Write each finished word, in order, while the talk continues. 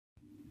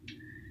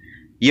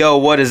Yo,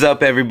 what is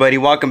up, everybody?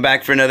 Welcome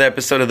back for another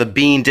episode of the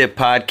Bean Dip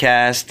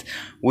Podcast.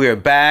 We're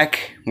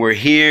back, we're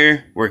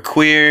here, we're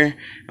queer,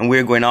 and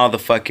we're going all the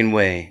fucking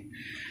way.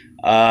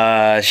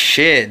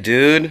 Shit,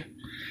 dude.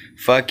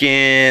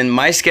 Fucking,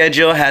 my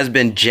schedule has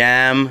been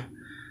jam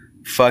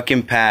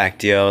fucking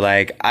packed, yo.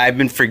 Like, I've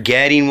been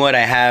forgetting what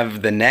I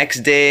have the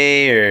next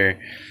day, or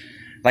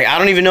like, I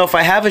don't even know if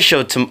I have a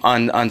show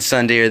on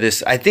Sunday or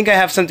this. I think I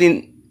have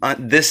something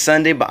on this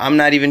Sunday, but I'm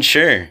not even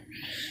sure.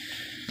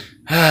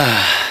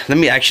 Let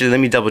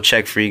me double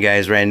check for you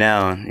guys right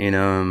now,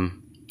 and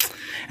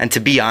to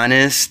be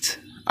honest,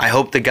 I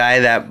hope the guy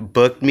that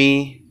booked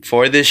me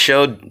for this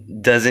show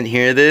doesn't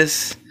hear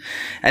this.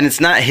 And it's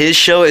not his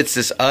show, it's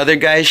this other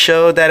guy's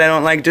show that I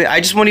don't like doing. I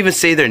just won't even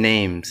say their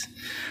names.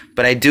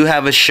 But I do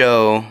have a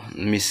show.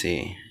 Let me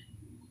see.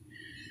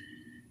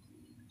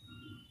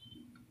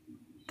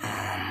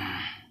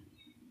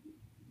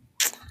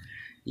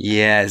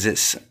 Yeah,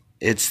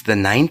 it's the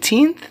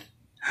 19th?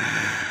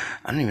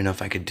 I don't even know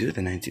if I could do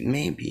the 19th.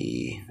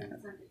 Maybe.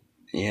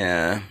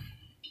 Yeah.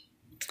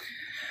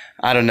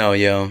 I don't know,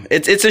 yo.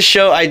 It's a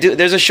show I do.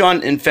 There's a show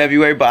in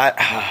February, but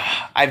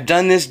I've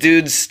done this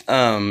dude's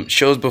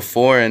shows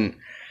before, and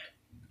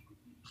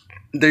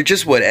they're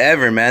just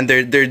whatever, man.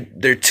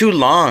 They're too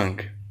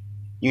long.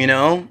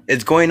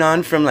 It's going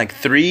on from like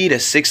 3 to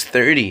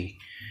 6:30.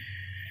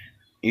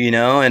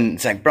 And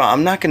it's like, bro,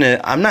 I'm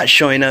not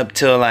showing up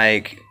till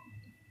like,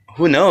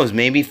 who knows,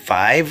 maybe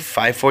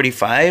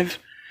 5:45.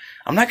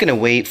 I'm not gonna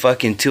wait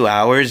fucking 2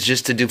 hours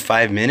just to do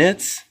 5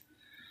 minutes.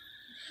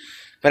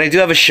 But I do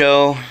have a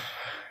show.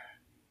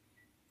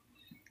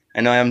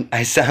 I know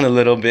I sound a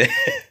little bit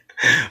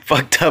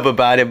fucked up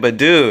about it, but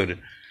dude,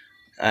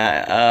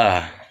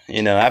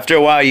 after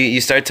a while you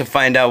start to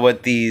find out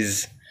what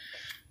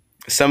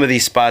some of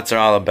these spots are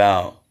all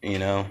about,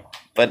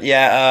 But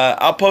yeah,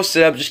 I'll post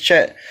it up. Just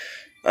check,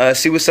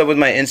 see what's up with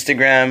my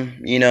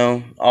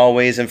Instagram,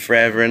 always and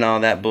forever and all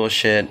that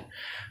bullshit.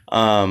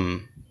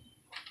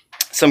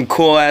 Some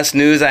cool ass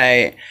news.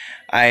 I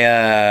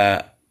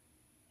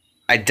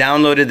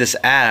downloaded this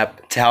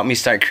app to help me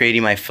start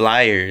creating my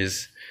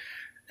flyers.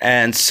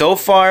 And so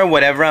far,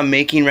 whatever I'm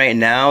making right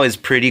now is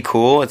pretty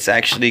cool. It's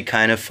actually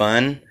kind of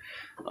fun.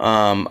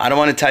 I don't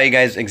want to tell you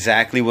guys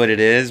exactly what it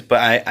is,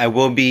 but I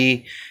will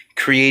be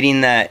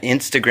creating that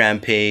Instagram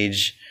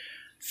page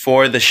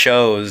for the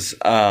shows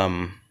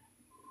in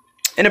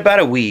about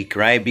a week,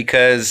 right?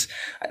 Because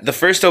the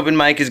first open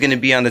mic is going to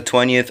be on the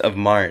 20th of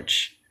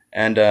March.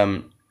 And,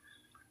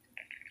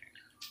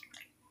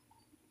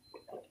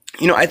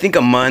 I think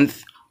a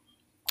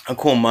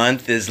cool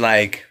month is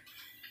like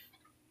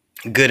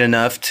good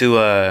enough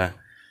to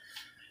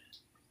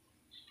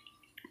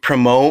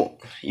promote,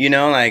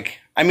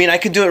 I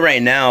could do it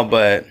right now,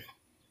 but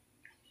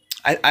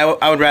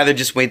I would rather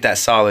just wait that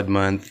solid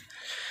month.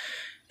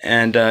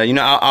 And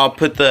I'll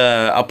put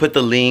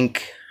the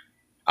link.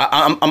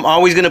 I'm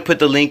always gonna put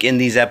the link in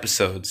these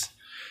episodes.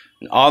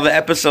 All the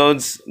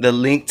episodes, the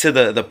link to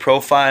the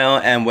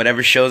profile and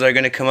whatever shows are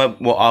gonna come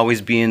up will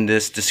always be in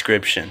this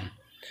description.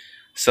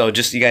 So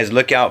just you guys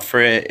look out for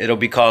it. It'll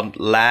be called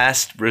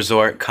Last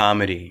Resort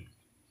Comedy.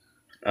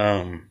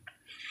 Hell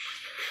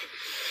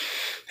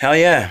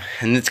yeah.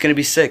 And it's going to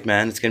be sick,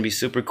 man. It's going to be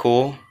super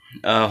cool.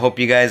 Hope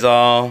you guys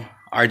all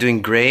are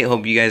doing great.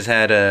 Hope you guys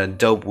had a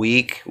dope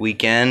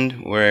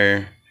weekend.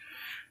 We're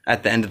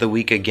at the end of the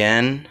week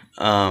again.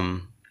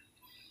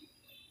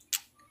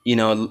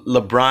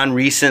 LeBron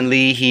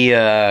recently,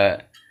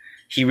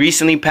 he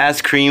recently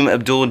passed Kareem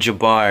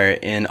Abdul-Jabbar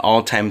in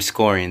all-time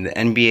scoring, the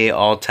NBA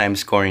all-time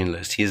scoring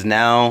list. He is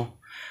now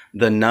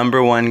the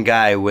 #1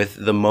 guy with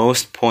the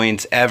most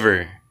points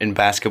ever in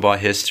basketball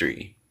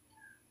history.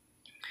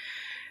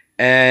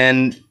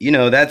 And,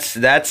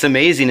 that's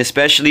amazing,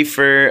 especially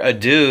for a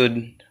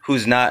dude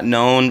who's not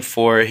known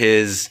for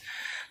his,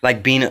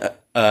 like, being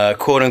a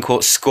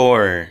quote-unquote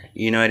scorer.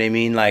 You know what I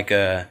mean? Like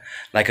a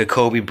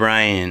Kobe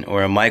Bryant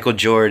or a Michael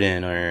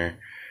Jordan, or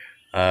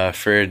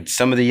for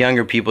some of the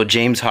younger people,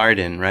 James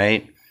Harden,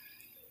 right?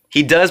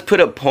 He does put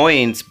up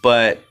points,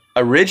 but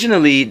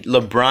originally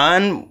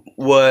LeBron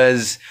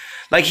was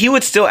like, he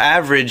would still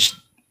average,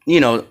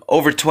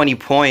 over 20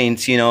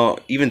 points,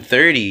 even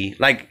 30.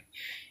 Like,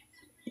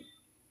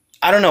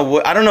 I don't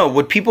know.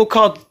 Would people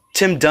call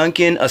Tim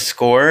Duncan a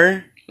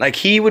scorer? Like,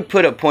 he would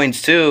put up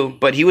points too,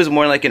 but he was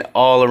more like an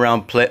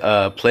all-around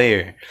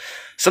player.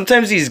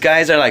 Sometimes these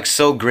guys are like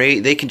so great,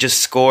 they can just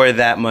score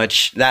that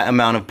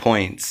amount of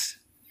points.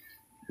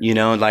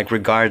 Like,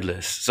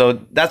 regardless. So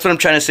that's what I'm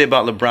trying to say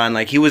about LeBron.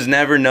 Like, he was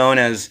never known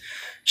as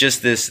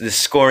just this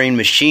scoring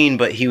machine,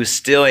 but he was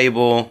still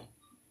able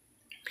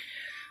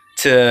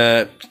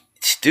to,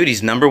 dude,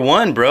 he's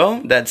 #1,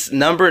 bro.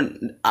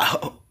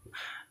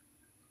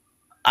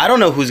 I don't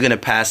know who's going to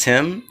pass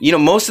him.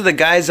 Most of the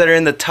guys that are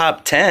in the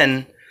top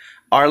 10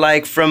 are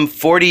like from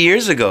 40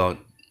 years ago,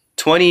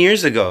 20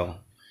 years ago.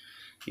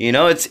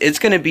 It's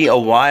going to be a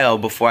while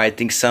before I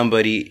think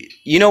somebody,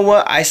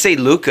 what? I say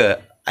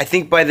Luka. I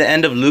think by the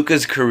end of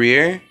Luka's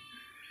career,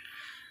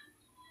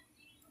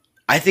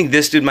 I think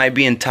this dude might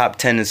be in top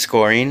 10 in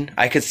scoring.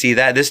 I could see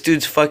that. This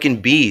dude's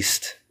fucking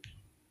beast.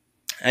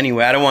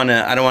 Anyway, I don't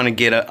wanna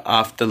get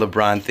off the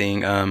LeBron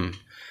thing.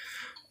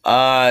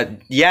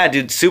 Yeah,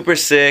 dude, super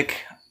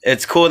sick.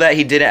 It's cool that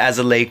he did it as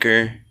a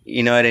Laker.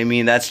 You know what I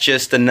mean? That's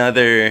just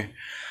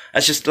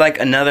like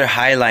another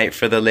highlight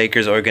for the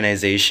Lakers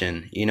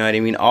organization. You know what I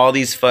mean? All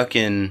these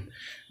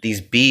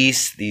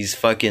beasts, these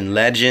fucking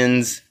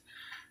legends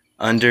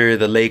under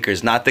the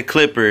Lakers, not the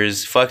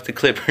Clippers. Fuck the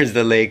Clippers,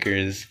 the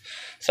Lakers.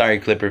 Sorry,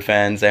 Clipper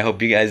fans. I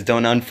hope you guys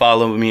don't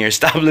unfollow me or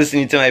stop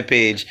listening to my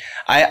page.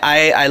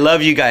 I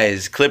love you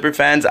guys. Clipper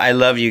fans, I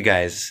love you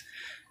guys.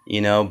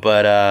 You know,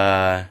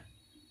 but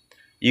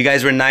you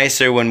guys were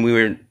nicer when we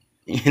were,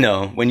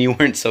 when you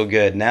weren't so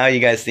good. Now you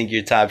guys think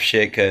you're top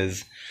shit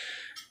because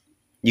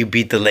you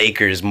beat the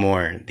Lakers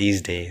more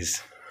these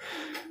days.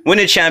 Win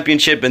a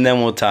championship and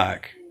then we'll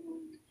talk.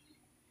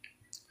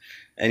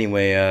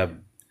 Anyway,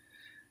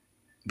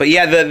 but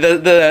yeah,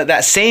 the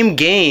that same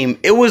game,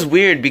 it was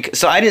weird because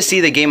so I didn't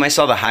see the game, I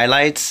saw the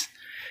highlights.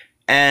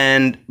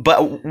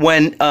 But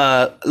when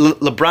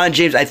LeBron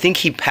James, I think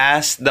he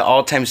passed the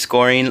all-time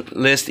scoring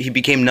list. He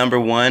became number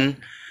 1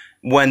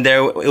 when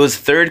it was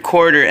third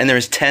quarter and there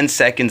was 10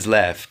 seconds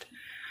left.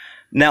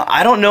 Now,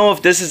 I don't know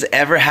if this has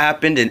ever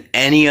happened in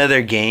any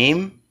other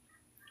game,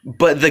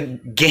 but the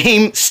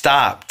game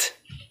stopped.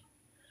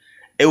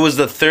 It was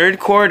the third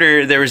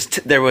quarter. There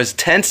was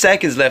 10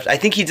 seconds left. I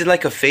think he did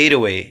like a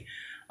fadeaway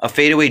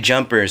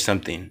jumper or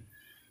something.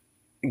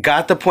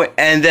 Got the point,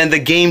 and then the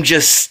game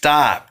just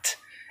stopped.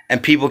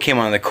 And people came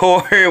on the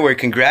court, were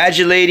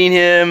congratulating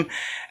him.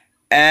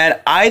 And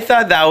I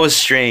thought that was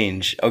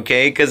strange,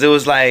 okay? Because it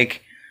was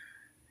like,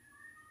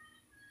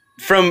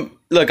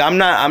 look, I'm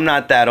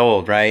not that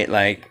old, right?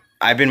 Like,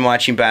 I've been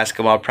watching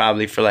basketball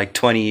probably for like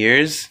 20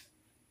 years.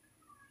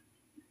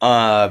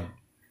 And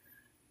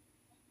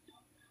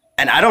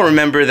I don't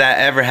remember that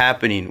ever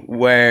happening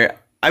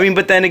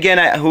but then again,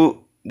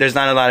 there's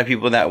not a lot of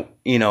people that,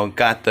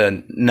 got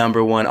the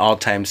number 1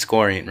 all-time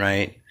scoring,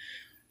 right?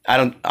 I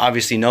don't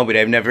obviously nobody.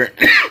 I've never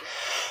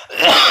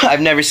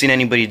I've never seen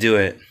anybody do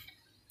it.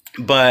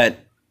 But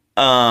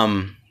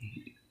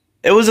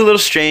it was a little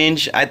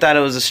strange. I thought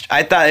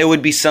it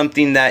would be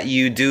something that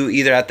you do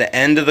either at the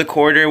end of the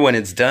quarter when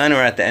it's done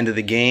or at the end of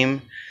the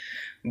game.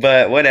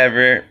 But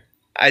whatever.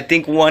 I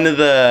think one of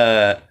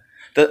the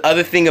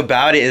other thing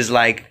about it is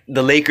like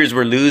the Lakers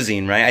were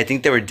losing, right? I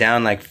think they were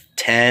down like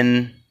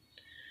 10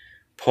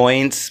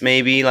 points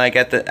maybe like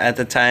at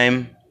the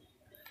time.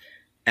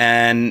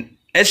 And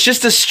it's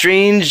just a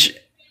strange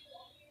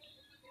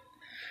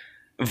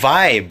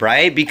vibe,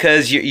 right?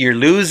 Because you're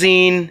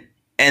losing,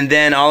 and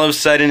then all of a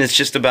sudden it's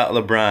just about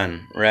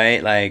LeBron,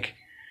 right? Like,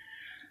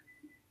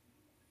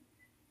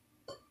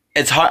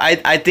 it's hard.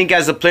 I think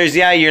as the players,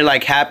 yeah, you're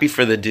like happy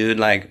for the dude,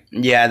 like,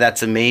 yeah,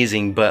 that's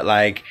amazing. But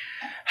like,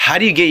 how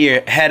do you get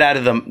your head out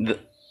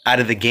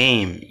of the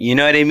game? You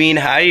know what I mean?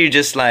 How do you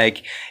just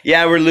like,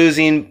 yeah, we're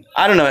losing.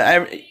 I don't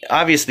know.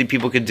 Obviously,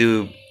 people could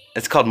do.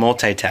 It's called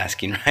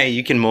multitasking, right?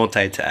 You can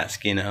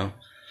multitask,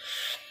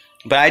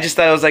 But I just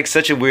thought it was like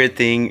such a weird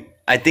thing.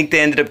 I think they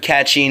ended up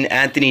catching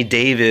Anthony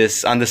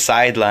Davis on the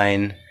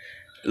sideline,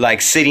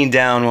 like sitting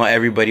down while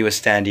everybody was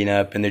standing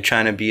up, and they're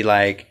trying to be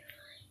like,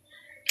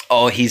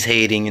 oh, he's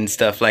hating and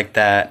stuff like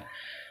that.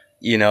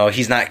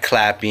 He's not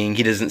clapping.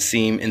 He doesn't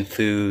seem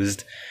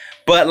enthused.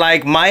 But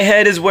like my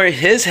head is where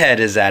his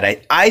head is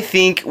at. I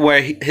think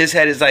where his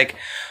head is like,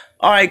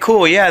 all right,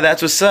 cool. Yeah,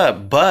 that's what's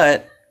up.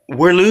 But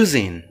we're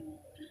losing.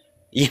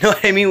 You know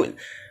what I mean?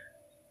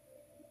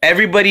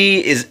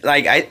 Everybody is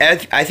like,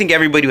 I think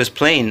everybody was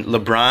playing.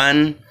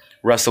 LeBron,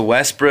 Russell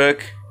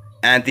Westbrook,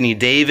 Anthony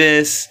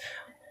Davis.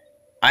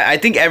 I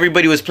think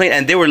everybody was playing,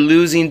 and they were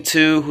losing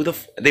to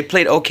they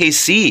played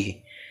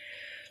OKC.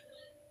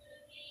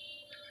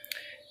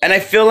 And I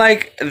feel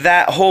like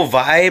that whole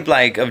vibe,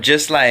 like of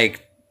just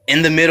like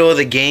in the middle of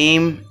the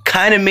game,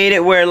 kind of made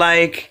it where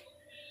like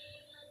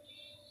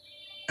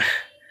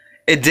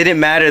it didn't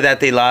matter that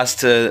they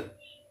lost to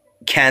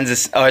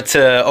Kansas or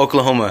to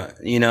Oklahoma,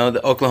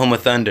 the Oklahoma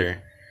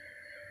Thunder.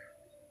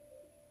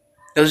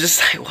 It was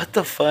just like, what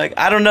the fuck?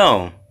 I don't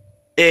know.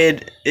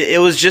 It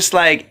was just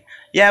like,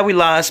 yeah, we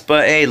lost,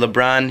 but hey,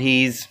 LeBron,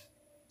 he's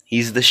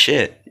the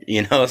shit,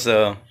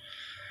 so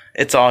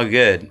it's all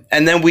good.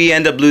 And then we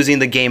end up losing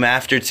the game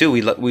after too.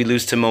 We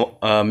lose to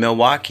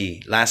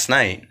Milwaukee last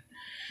night.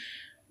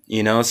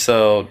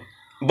 So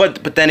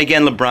but then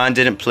again, LeBron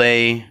didn't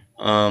play.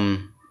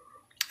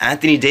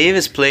 Anthony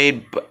Davis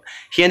played, but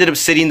he ended up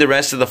sitting the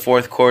rest of the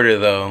fourth quarter,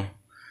 though.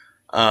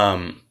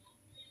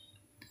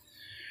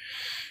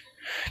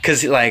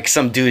 Because, like,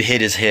 some dude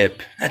hit his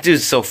hip. That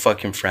dude's so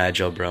fucking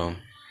fragile, bro.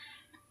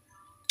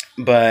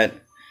 But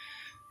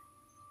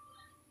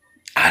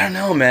I don't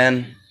know,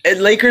 man.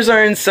 Lakers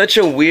are in such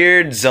a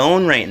weird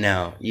zone right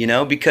now,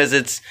 because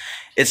it's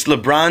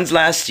LeBron's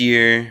last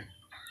year.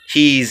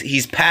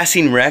 He's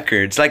passing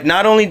records. Like,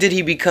 not only did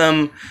he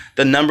become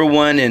the number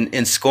 1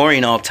 in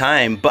scoring all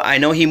time, but I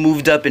know he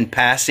moved up in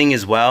passing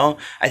as well.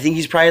 I think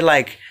he's probably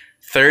like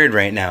 3rd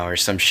right now or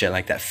some shit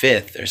like that,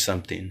 5th or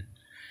something.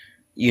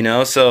 You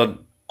know, so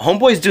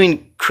homeboy's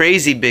doing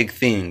crazy big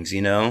things,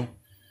 you know?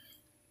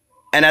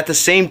 And at the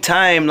same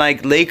time,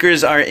 like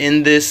Lakers are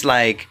in this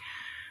like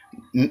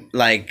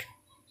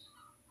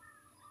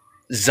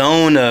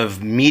zone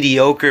of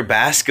mediocre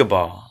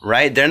basketball,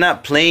 right? They're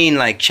not playing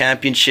like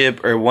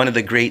championship or one of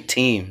the great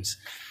teams.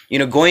 You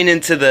know, going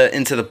into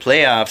the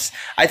playoffs,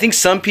 I think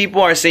some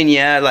people are saying,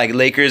 yeah, like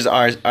Lakers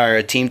are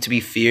a team to be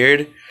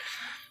feared.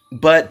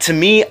 But to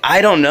me,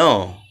 I don't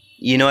know.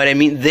 You know what I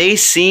mean? They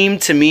seem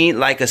to me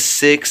like a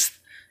 6th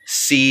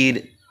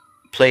seed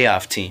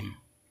playoff team.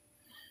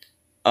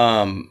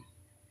 And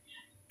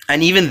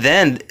even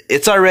then,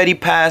 it's already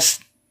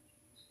past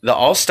the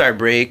All-Star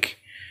break.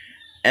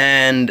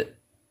 And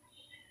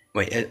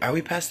wait, are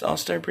we past the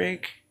All-Star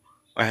break?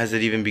 Or has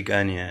it even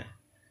begun yet?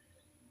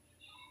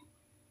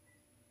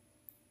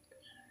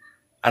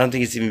 I don't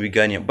think it's even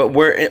begun yet. But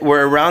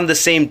we're around the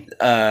same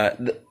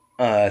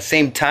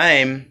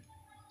time.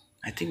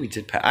 I think we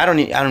did pass. I don't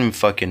even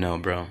fucking know,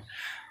 bro.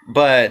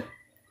 But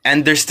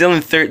and they're still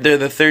in they're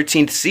the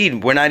 13th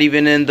seed. We're not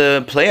even in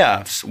the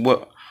playoffs.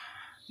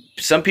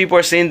 Some people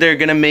are saying they're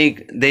gonna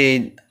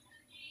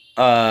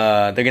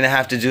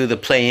have to do the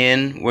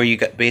play-in, where you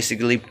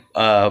basically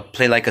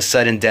play like a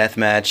sudden death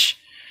match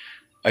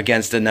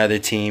against another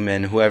team,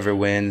 and whoever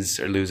wins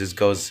or loses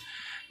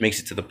makes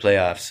it to the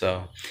playoffs.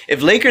 So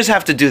if Lakers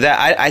have to do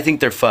that, I think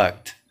they're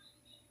fucked.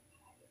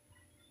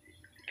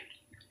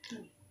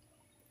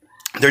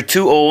 They're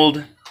too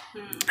old.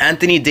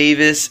 Anthony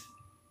Davis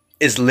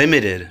is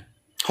limited.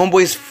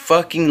 Homeboy's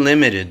fucking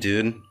limited,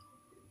 dude.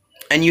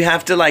 And you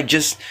have to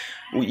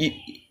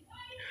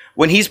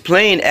when he's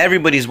playing,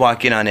 everybody's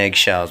walking on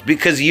eggshells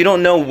because you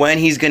don't know when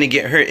he's gonna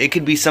get hurt. It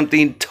could be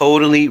something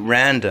totally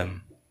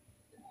random.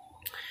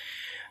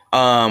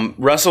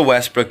 Russell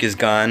Westbrook is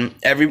gone.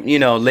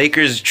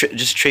 Lakers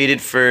just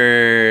traded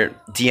for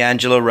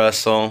D'Angelo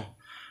Russell.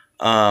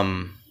 I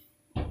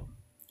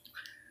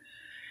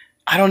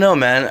don't know,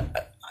 man.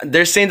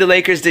 They're saying the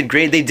Lakers did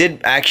great. They did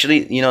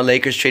actually,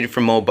 Lakers traded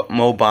for Mo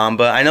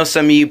Bamba. I know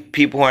some of you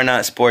people who are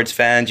not sports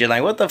fans, you're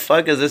like, what the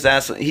fuck is this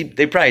asshole?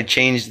 They probably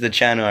changed the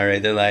channel already.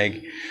 They're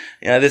like,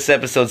 this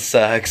episode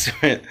sucks.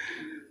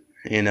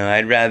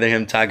 I'd rather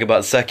him talk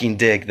about sucking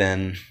dick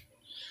than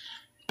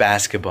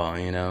basketball,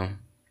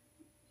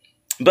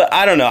 But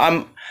I don't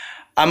know.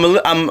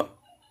 I'm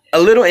a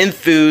little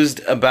enthused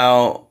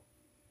about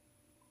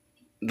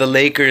the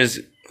Lakers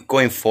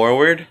going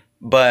forward,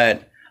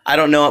 but I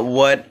don't know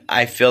what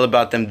I feel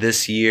about them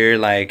this year,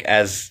 like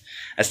as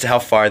to how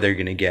far they're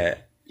gonna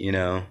get,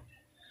 Yeah.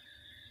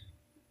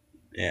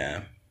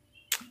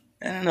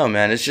 I don't know,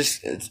 man. It's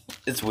just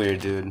it's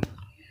weird, dude.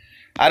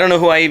 I don't know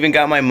who I even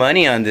got my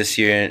money on this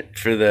year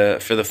for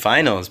the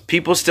finals.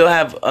 People still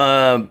have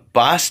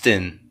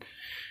Boston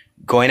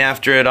going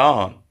after it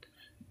all.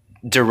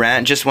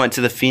 Durant just went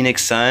to the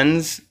Phoenix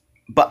Suns,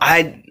 but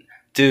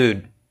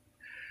dude,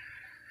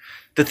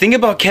 the thing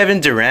about Kevin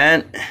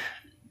Durant,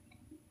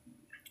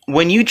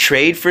 when you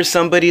trade for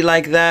somebody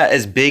like that,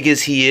 as big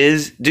as he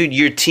is, dude,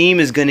 your team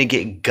is going to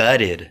get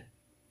gutted.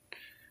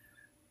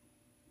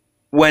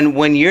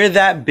 When you're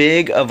that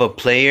big of a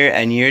player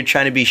and you're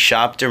trying to be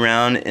shopped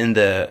around in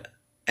the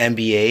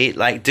NBA,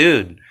 like,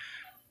 dude,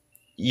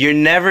 you're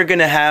never going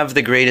to have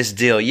the greatest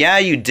deal. Yeah,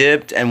 you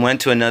dipped and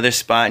went to another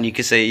spot and you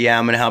could say, yeah,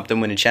 I'm going to help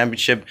them win a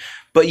championship,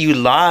 but you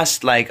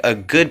lost like a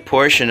good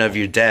portion of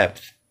your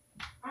depth.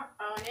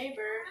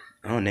 Neighbor.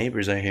 Oh,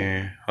 neighbors are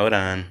here. Hold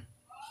on.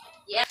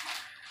 Yeah.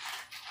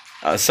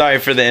 Sorry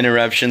for the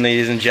interruption,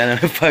 ladies and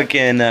gentlemen.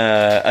 Fucking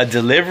a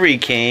delivery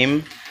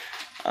came.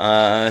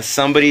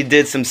 Somebody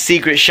did some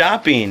secret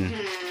shopping.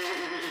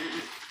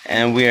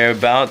 And we are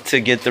about to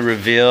get the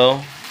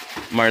reveal.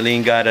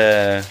 Marlene got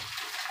a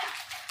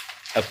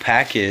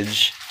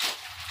package.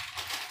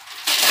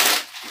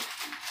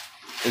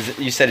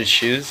 You said it's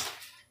shoes?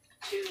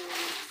 Shoes.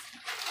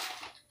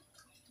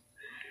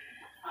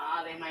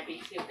 Oh, they might be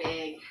too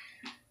big.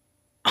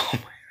 Oh my.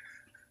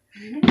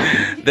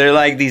 They're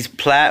like these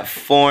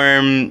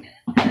platform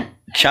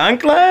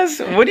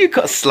chanclas? What do you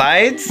call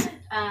slides?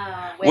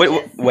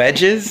 Wedges.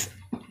 Wedges?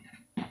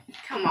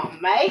 Come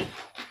on, mate.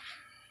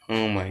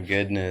 Oh my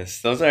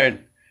goodness. They're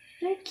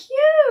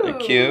cute. They're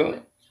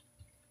cute.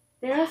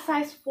 They're a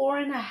size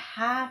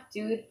 4.5,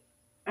 dude.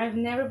 I've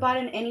never bought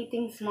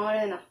anything smaller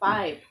than a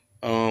 5.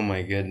 Oh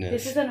my goodness.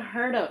 This is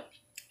unheard of.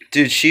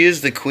 Dude, she is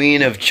the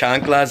queen of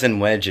chanclas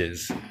and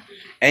wedges.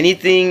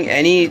 Wait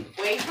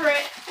for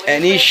it.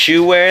 Any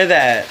shoe wear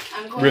that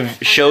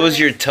shows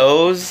your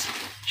toes,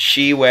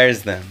 she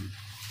wears them.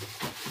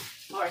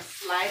 Or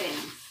sliding.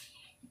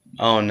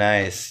 Oh,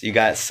 nice. You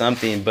got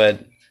something,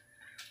 but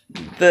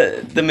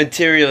the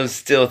material is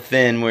still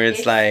thin, where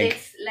it's like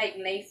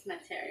lace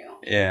material.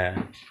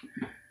 Yeah.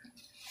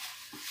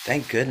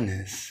 Thank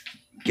goodness.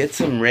 Get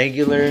some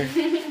regular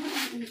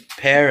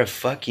pair of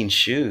fucking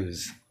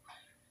shoes.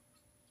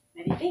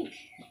 What do you think?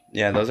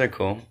 Yeah, those are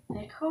cool.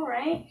 They're cool,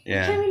 right?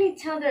 Yeah. You can't really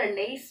tell they're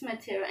lace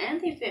material, and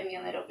they fit me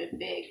a little bit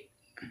big,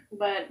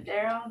 but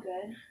they're all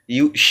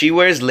good. She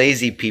wears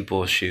lazy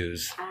people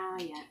shoes.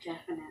 yeah,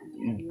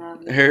 definitely. I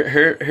love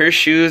it. Her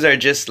shoes are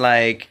just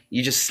like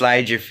you just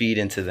slide your feet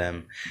into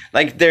them.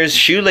 Like there's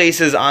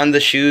shoelaces on the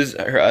shoes,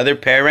 her other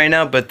pair right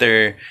now, but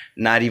they're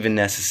not even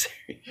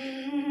necessary.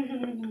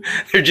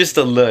 They're just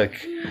a look.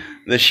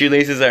 The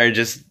shoelaces are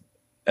just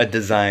a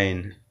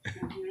design.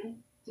 Mm-hmm.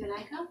 Do you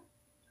like them?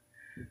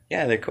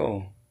 Yeah, they're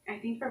cool. I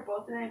think for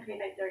both of them, I paid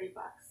like $30.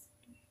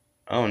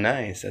 Oh,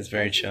 nice. That's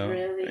very chill.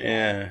 Really good.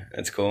 Yeah,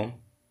 that's cool.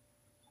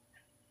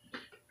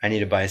 I need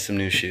to buy some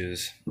new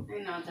shoes. I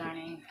know,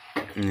 darling.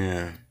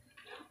 Yeah.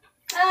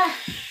 Ah.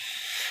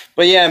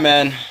 But yeah,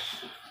 man.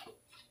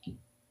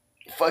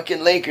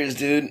 Fucking Lakers,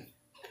 dude.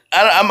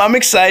 I'm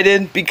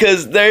excited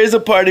because there is a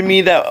part of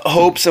me that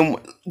hopes and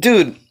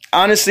dude,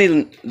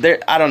 honestly,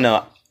 I don't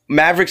know.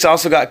 Mavericks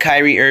also got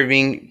Kyrie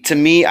Irving. To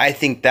me, I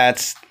think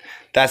that's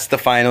the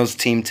finals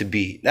team to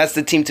beat. That's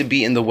the team to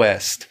beat in the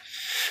West.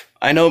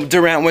 I know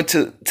Durant went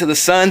to the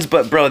Suns,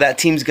 but bro, that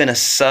team's gonna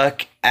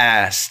suck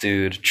ass,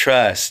 dude.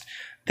 Trust.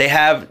 They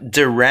have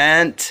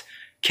Durant,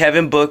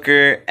 Kevin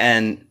Booker,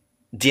 and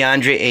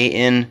DeAndre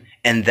Ayton,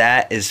 and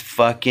that is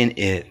fucking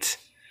it.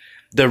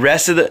 The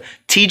rest of the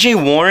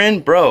TJ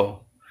Warren, bro,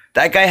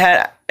 that guy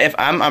had. If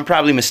I'm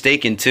probably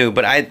mistaken too,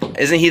 but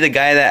isn't he the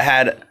guy that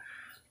had?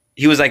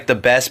 He was like the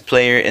best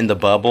player in the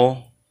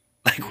bubble,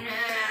 like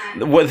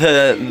with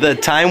the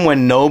time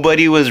when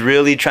nobody was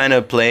really trying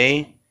to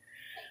play.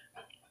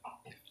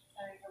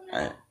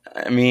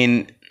 I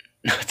mean,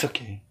 no, it's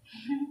okay.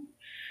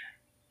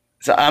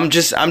 So I'm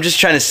just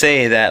trying to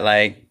say that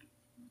like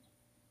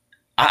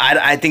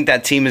I think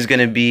that team is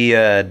gonna be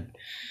they're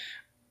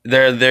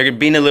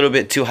being a little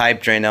bit too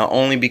hyped right now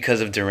only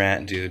because of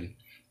Durant, dude.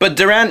 But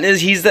Durant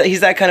he's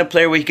that kind of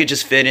player where he could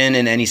just fit in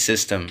any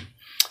system.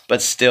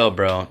 But still,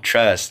 bro,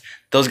 trust.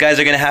 Those guys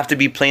are gonna have to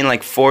be playing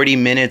like 40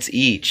 minutes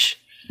each.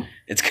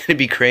 It's gonna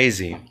be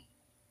crazy.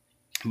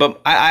 But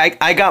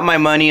I got my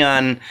money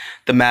on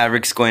the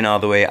Mavericks going all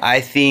the way.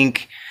 I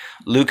think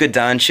Luka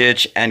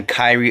Doncic and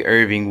Kyrie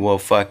Irving will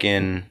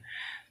they're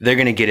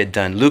going to get it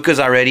done. Luka's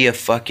already a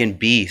fucking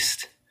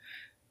beast.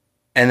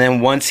 And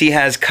then once he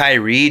has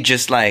Kyrie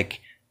just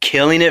like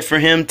killing it for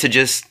him to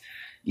just,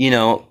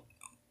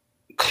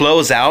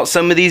 close out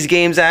some of these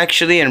games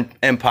actually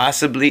and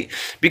possibly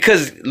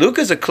because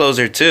Luka's a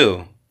closer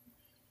too.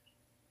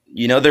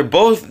 They're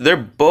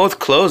both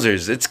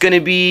closers. It's going to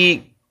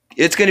be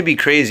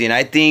crazy, and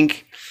I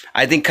think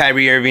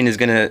Kyrie Irving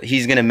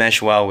he's gonna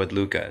mesh well with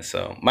Luka.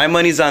 So my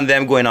money's on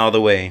them going all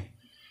the way.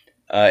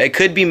 It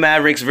could be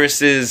Mavericks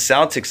versus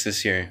Celtics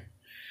this year.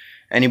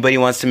 Anybody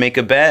wants to make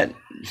a bet?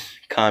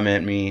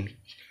 Comment me.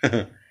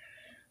 But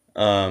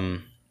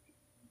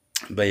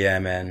yeah,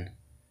 man.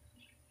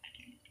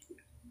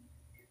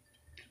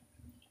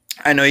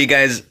 I know you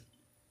guys.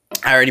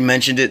 I already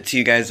mentioned it to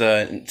you guys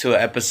to an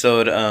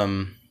episode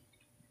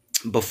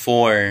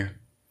before.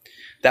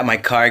 That my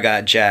car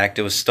got jacked.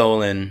 It was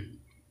stolen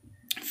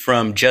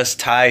from Just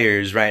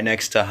Tires right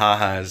next to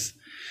Haha's.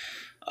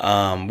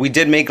 We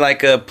did make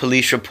like a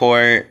police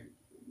report,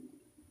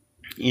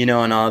 and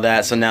all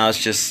that. So now it's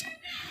just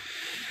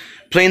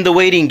playing the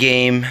waiting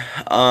game.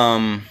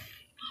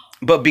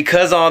 But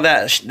because all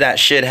that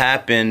shit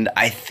happened,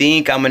 I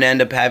think I'm gonna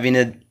end up having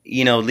to,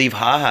 leave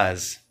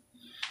Haha's.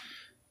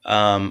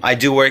 I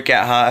do work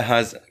at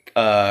Haha's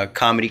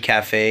Comedy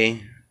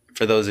Cafe.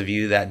 For those of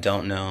you that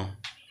don't know.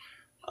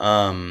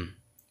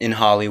 In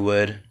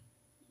Hollywood.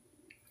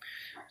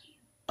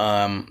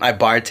 I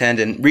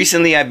bartend and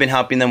recently I've been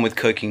helping them with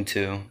cooking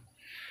too.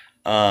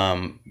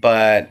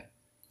 But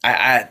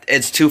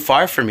it's too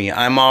far for me.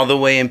 I'm all the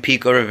way in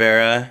Pico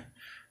Rivera.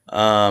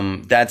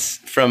 That's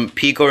from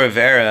Pico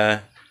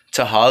Rivera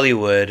to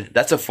Hollywood.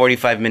 That's a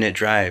 45-minute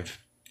drive.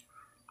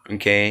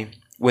 Okay?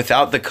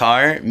 Without the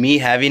car, me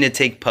having to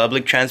take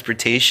public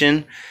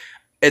transportation,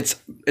 it's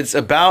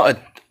about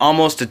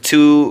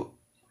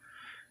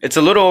it's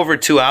a little over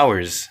 2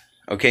 hours,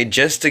 okay,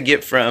 just to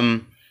get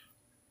from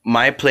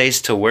my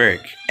place to work.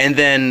 And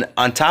then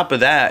on top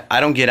of that,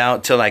 I don't get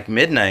out till like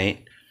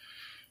midnight.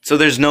 So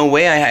there's no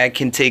way I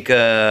can take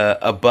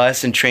a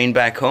bus and train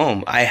back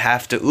home. I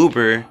have to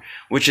Uber,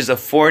 which is a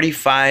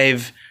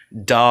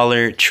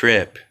 $45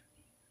 trip.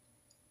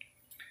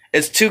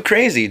 It's too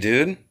crazy,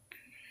 dude.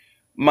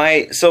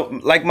 My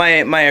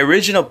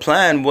original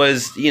plan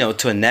was,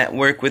 to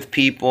network with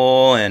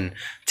people and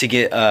to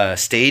get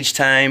stage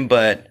time,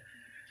 but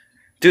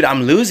dude,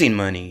 I'm losing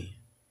money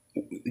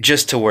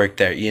just to work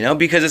there,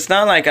 because it's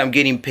not like I'm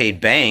getting paid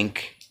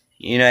bank.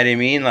 You know what I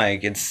mean?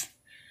 Like it's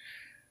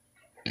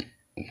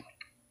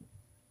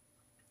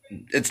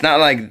not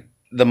like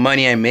the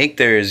money I make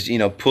there is,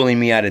 pulling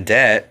me out of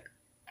debt.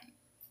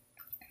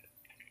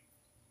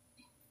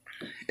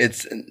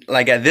 It's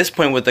like at this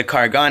point with the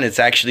car gone, it's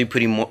actually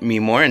putting me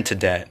more into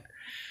debt.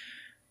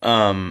 So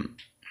I'm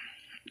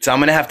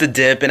going to have to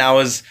dip. And I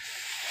was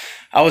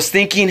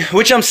thinking,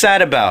 which I'm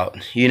sad about,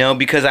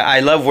 because I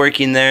love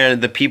working there.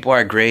 The people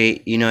are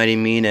great, you know what I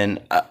mean?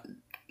 And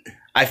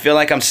I feel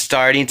like I'm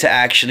starting to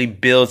actually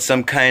build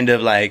some kind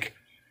of like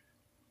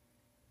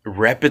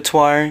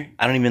repertoire.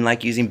 I don't even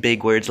like using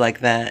big words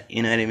like that,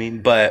 you know what I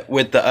mean? But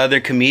with the other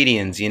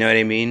comedians, you know what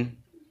I mean?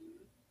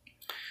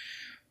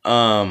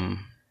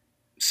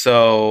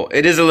 So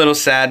it is a little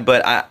sad,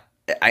 but I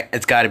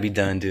it's got to be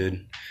done,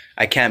 dude.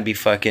 I can't be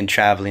fucking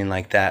traveling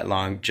like that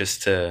long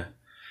just to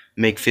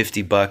make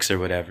 $50 or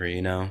whatever,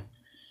 you know?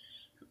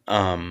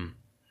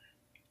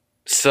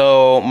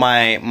 So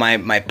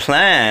my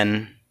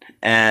plan,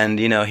 and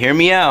you know, hear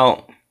me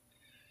out,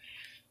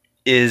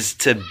 is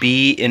to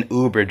be an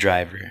Uber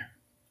driver.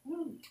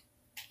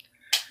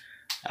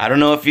 I don't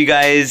know if you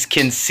guys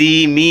can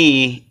see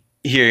me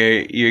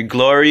here, your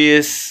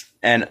glorious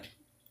and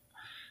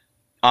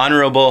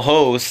honorable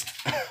host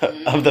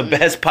of the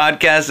best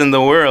podcast in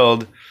the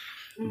world.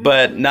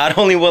 But not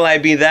only will I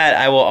be that,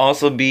 I will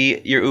also be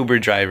your Uber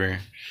driver.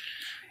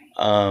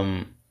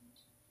 I'll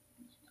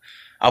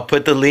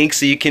put the link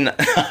so you can.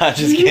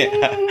 Just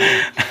kidding.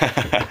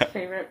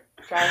 Favorite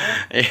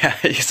driver? Yeah,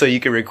 so you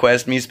can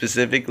request me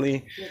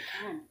specifically. You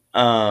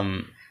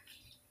can.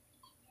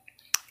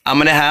 I'm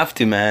gonna have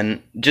to,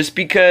 man. Just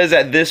because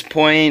at this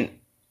point,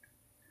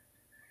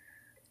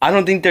 I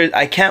don't think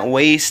I can't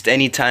waste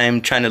any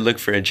time trying to look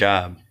for a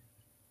job.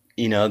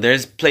 You know,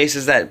 there's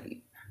places that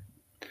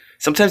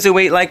sometimes they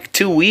wait like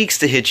 2 weeks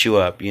to hit you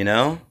up, you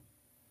know?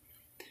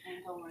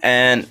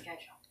 And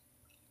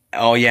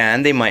oh yeah,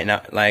 and they might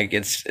not, like,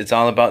 it's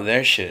all about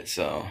their shit,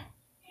 so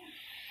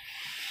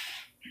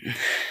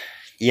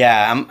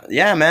yeah,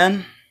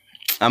 man.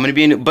 I'm gonna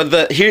be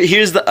but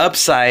here's the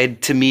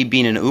upside to me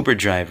being an Uber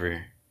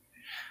driver.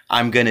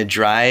 I'm gonna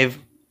drive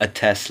a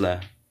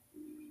Tesla.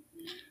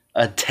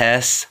 A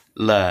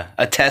Tesla.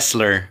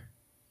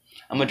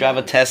 I'm gonna drive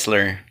a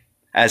Tesla,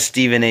 as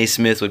Stephen A.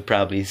 Smith would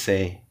probably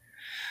say.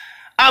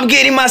 I'm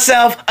getting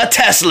myself a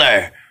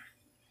Tesla.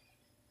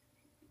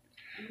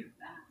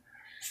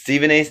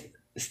 Stephen A.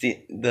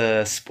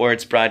 The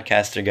sports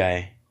broadcaster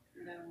guy.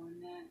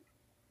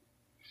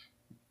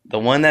 The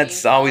one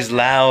that's always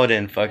loud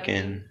and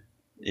fucking,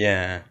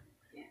 yeah.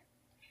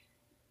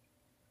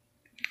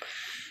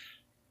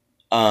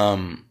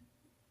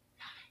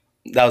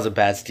 That was a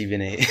bad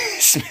Stephen A.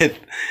 Smith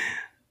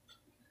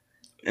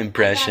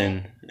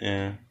impression.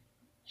 Yeah.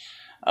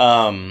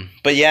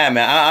 But yeah,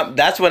 man,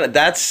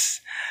 that's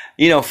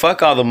you know,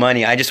 fuck all the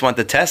money. I just want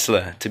the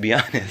Tesla, to be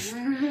honest.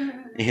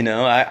 You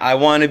know, I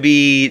want to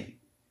be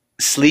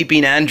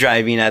sleeping and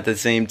driving at the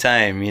same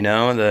time, you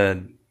know?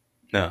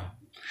 No.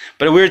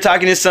 But we were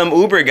talking to some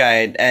Uber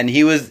guy, and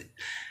he was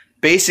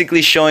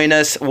basically showing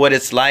us what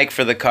it's like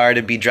for the car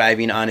to be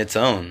driving on its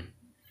own.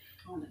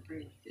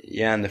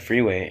 Yeah, on the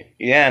freeway.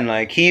 Yeah, and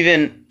like he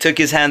even took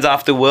his hands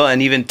off the wheel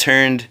and even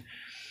turned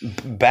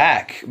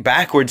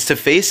backwards to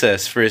face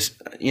us for a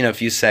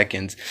few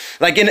seconds.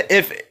 Like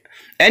if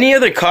any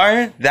other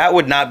car, that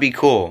would not be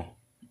cool,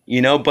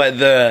 you know. But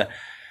the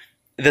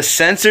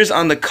sensors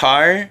on the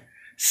car,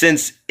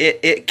 since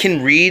it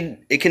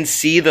can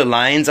see the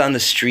lines on the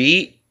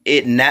street,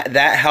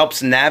 that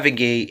helps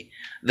navigate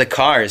the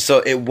car, so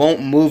it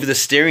won't move the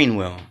steering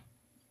wheel.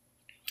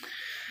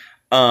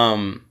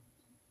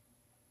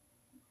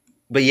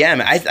 But yeah,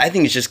 man, I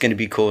think it's just gonna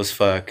be cool as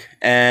fuck.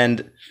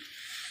 And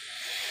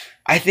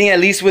I think at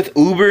least with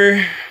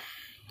Uber,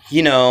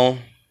 you know,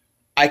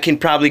 I could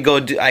go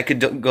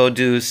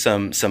do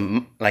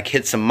some like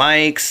hit some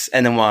mics,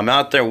 and then while I'm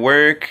out there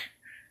work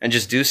and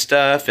just do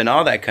stuff and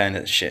all that kind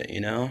of shit, you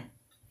know.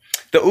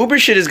 The Uber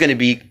shit is gonna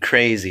be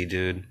crazy,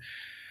 dude,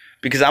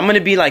 because I'm gonna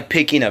be like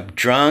picking up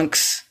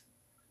drunks,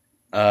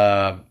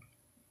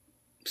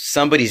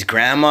 somebody's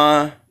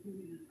grandma,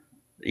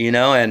 you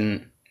know,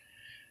 and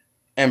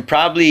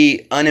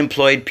probably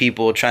unemployed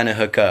people trying to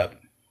hook up.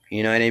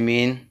 You know what I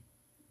mean?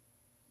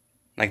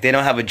 Like they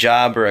don't have a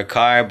job or a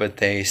car, but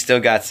they still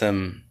got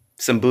some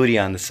booty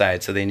on the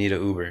side, so they need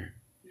an Uber.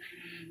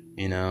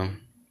 You know?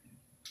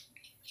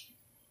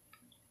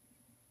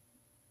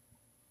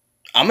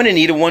 I'm gonna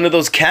need one of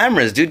those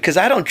cameras, dude, because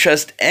I don't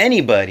trust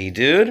anybody,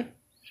 dude.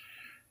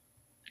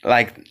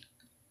 Like,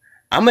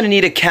 I'm gonna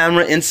need a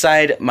camera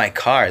inside my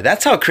car.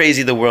 That's how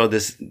crazy the world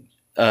is.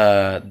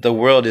 The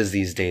world is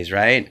these days,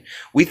 right?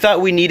 We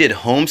thought we needed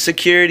home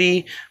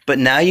security, but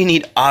now you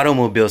need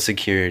automobile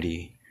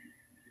security.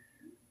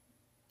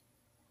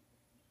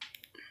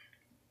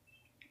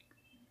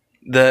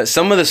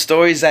 Some of the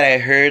stories that I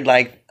heard,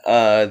 like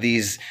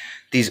these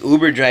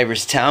Uber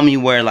drivers tell me,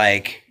 where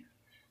like,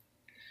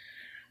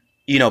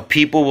 you know,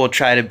 people will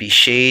try to be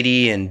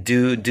shady and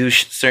do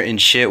certain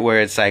shit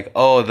where it's like,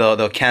 oh,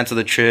 they'll cancel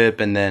the trip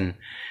and then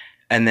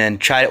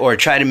try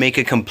to make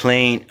a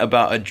complaint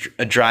about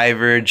a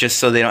driver just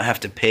so they don't have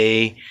to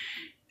pay.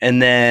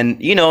 And then,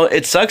 you know,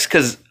 it sucks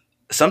because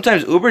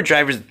sometimes Uber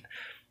drivers,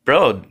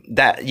 bro,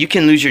 that you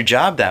can lose your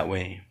job that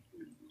way,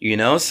 you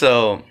know?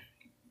 So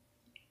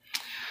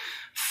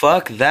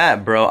fuck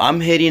that, bro.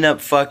 I'm hitting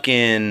up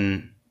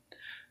fucking,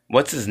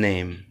 what's his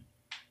name?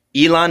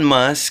 Elon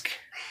Musk.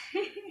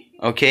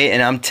 Okay,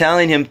 and I'm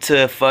telling him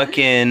to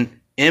fucking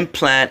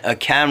implant a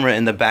camera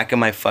in the back of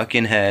my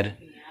fucking head.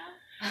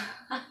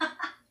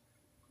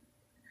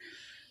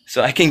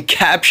 so I can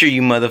capture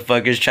you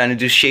motherfuckers trying to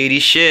do shady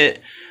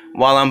shit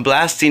while I'm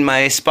blasting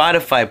my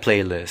Spotify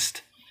playlist.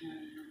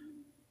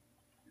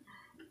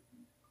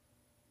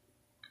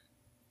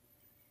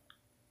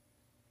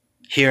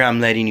 Here I'm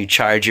letting you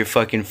charge your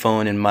fucking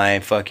phone in my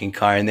fucking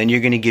car, and then you're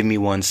gonna give me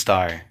 1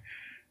 star.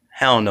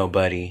 Hell no,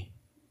 buddy.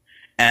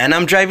 And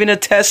I'm driving a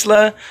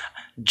Tesla.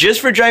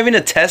 Just for driving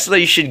a Tesla,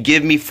 you should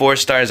give me 4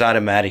 stars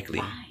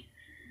automatically.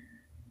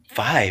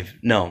 5?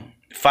 No.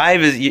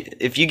 5 is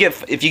if you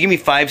give me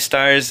 5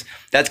 stars,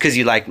 that's because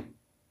you like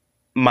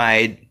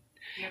my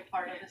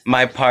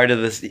part of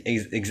this.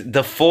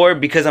 The 4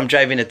 because I'm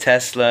driving a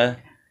Tesla.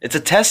 It's a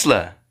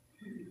Tesla.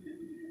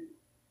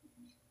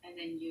 And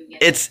then you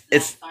get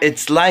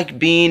It's like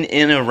being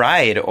in a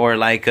ride or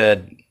like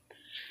a.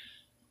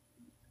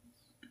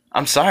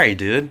 I'm sorry,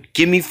 dude.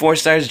 Give me 4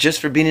 stars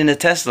just for being in a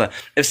Tesla.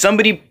 If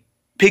somebody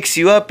picks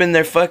you up in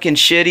their fucking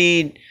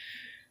shitty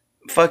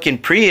fucking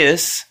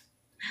Prius,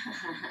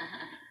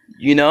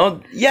 you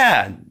know,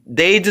 yeah,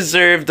 they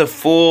deserve the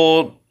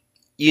full,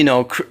 you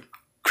know,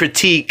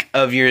 critique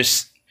of your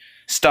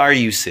star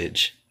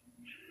usage.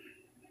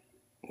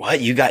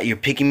 What? You're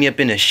picking me up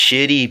in a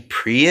shitty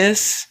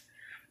Prius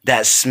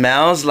that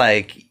smells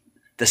like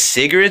the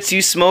cigarettes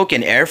you smoke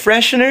and air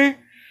freshener?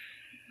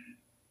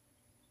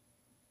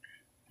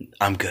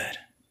 I'm good.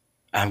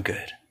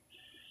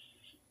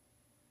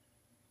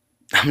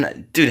 I'm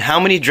not, dude, how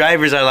many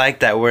drivers are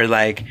like that where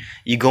like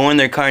you go in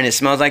their car and it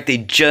smells like they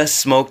just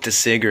smoked a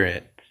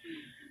cigarette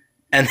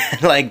and then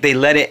like they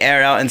let it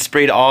air out and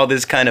sprayed all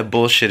this kind of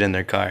bullshit in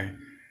their car?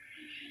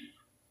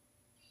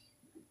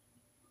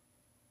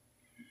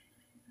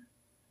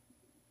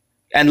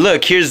 And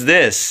look, here's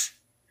this.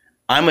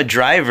 I'm a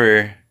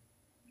driver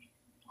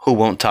who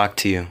won't talk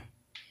to you.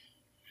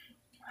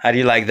 How do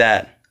you like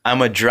that?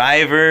 I'm a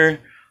driver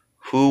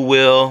who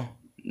will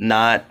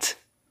not.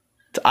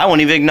 I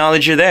won't even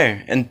acknowledge you're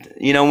there. And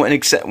you know,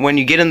 when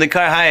you get in the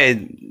car,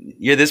 hi,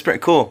 you're this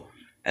cool,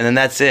 and then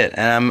that's it.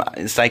 And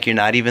it's like you're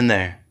not even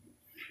there.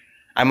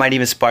 I might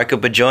even spark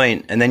up a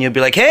joint, and then you'll be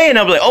like, hey, and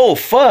I'll be like, oh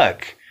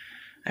fuck,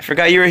 I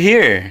forgot you were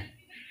here.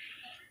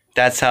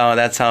 That's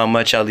how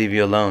much I'll leave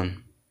you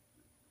alone.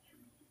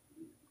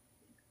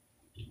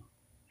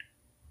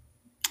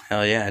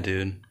 Hell yeah,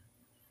 dude.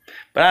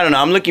 But I don't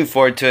know. I'm looking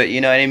forward to it. You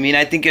know what I mean?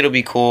 I think it'll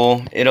be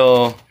cool.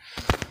 It'll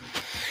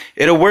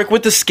work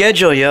with the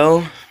schedule,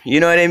 yo. You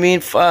know what I mean?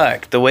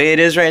 Fuck. The way it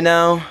is right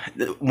now.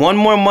 1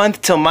 more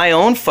month till my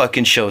own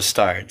fucking show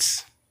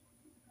starts.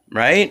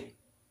 Right?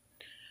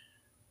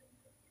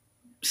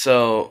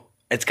 So,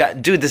 it's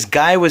got... Dude, this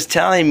guy was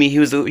telling me,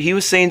 he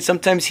was saying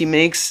sometimes he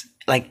makes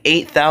like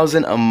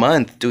 8,000 a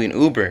month doing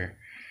Uber.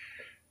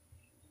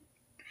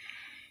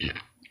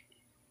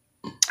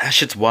 That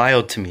shit's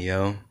wild to me,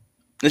 yo.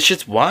 This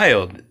shit's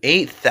wild.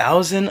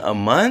 8,000 a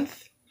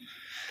month?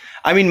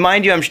 I mean,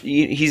 mind you,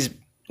 he's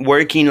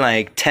working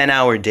like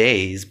 10-hour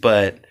days,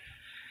 but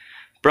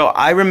bro,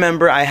 I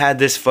remember I had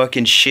this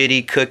fucking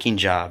shitty cooking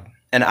job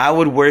and I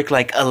would work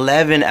like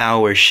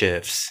 11-hour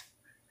shifts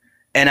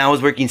and I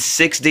was working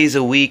 6 days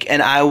a week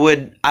and I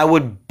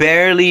would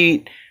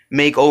barely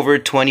make over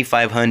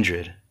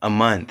 2,500 a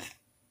month.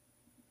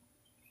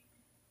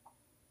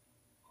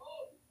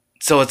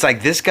 So it's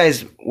like this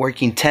guy's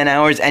working 10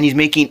 hours and he's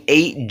making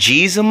 8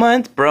 G's a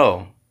month?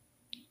 Bro.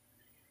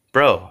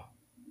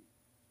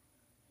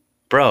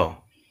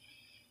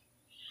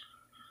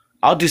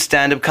 I'll do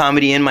stand-up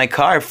comedy in my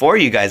car for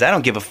you guys. I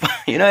don't give a fuck.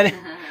 You know what I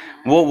mean?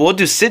 We'll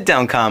do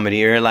sit-down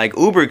comedy or like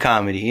Uber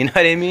comedy. You know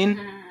what I mean?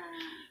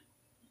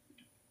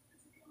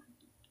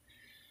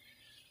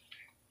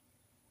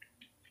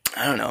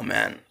 I don't know,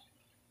 man.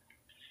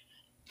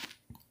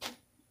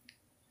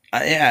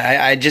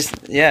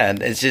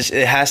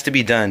 It has to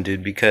be done,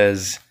 dude,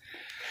 because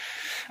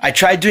I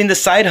tried doing the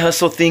side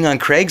hustle thing on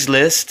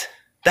Craigslist.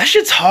 That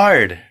shit's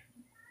hard.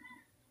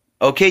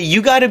 Okay,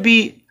 you gotta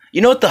be,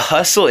 you know what the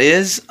hustle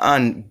is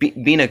on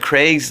being a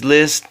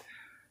Craigslist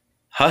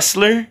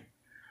hustler?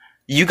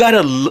 You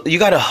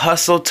gotta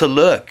hustle to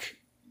look.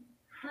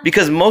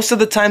 Because most of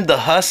the time the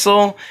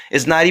hustle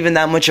is not even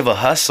that much of a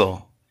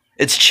hustle.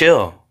 It's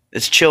chill.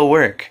 It's chill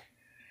work.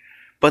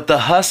 But the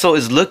hustle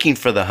is looking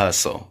for the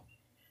hustle.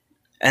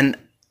 And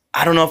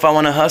I don't know if I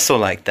want to hustle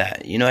like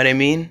that. You know what I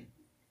mean?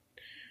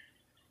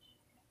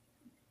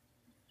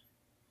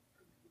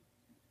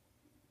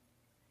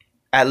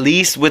 At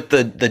least with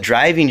the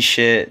driving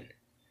shit,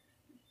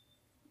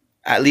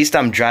 at least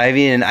I'm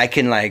driving and I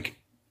can like,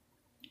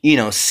 you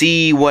know,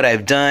 see what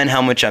I've done,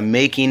 how much I'm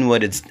making,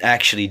 what it's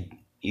actually,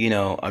 you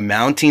know,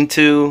 amounting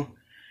to.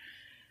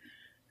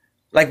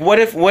 Like what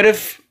if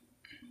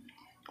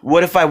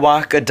I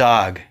walk a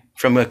dog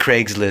from a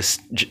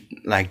Craigslist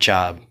like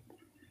job?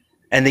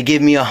 And they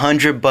give me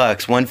 $100,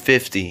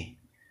 $150.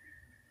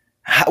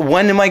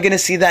 When am I gonna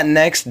see that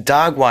next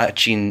dog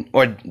watching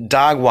or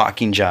dog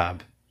walking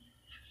job?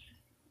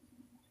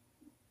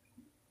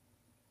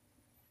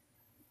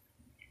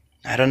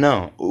 I don't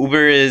know.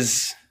 Uber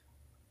is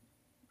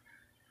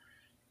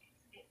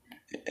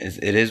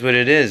it is what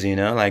it is, you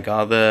know. Like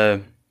all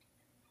the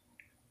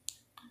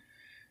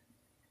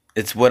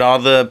It's what all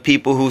the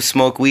people who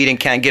smoke weed and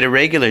can't get a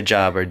regular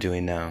job are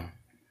doing now.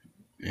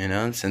 You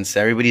know, since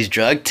everybody's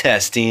drug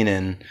testing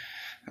and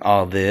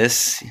all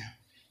this,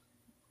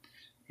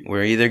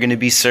 we're either going to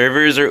be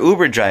servers or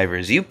Uber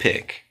drivers. You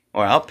pick,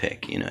 or I'll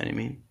pick, you know what I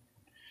mean?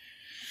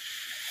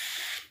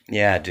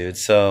 Yeah, dude.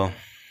 So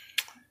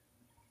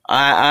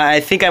I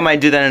think I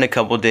might do that in a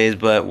couple days,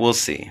 but we'll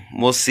see.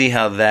 We'll see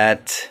how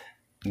that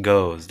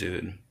goes,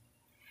 dude.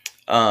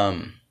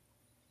 I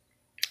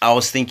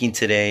was thinking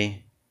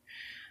today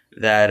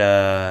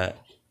that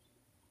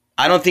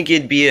I don't think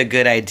it'd be a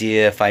good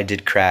idea if I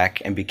did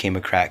crack and became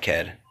a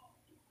crackhead,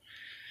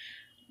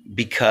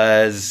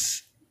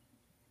 because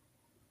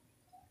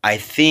I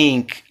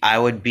think I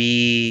would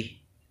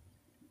be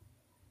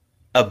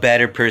a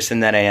better person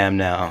than I am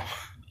now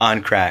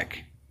on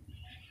crack,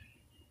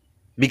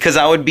 because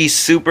I would be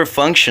super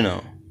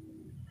functional.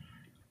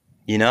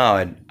 You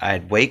know,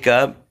 I'd wake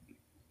up,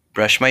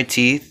 brush my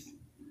teeth,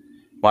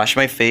 wash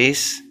my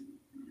face,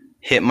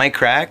 hit my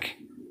crack,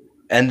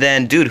 and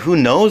then, dude, who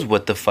knows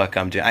what the fuck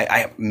I'm doing?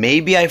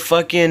 Maybe I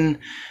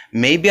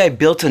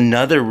built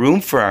another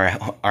room for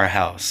our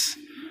house.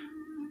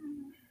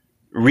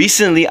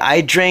 Recently,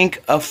 I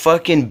drank a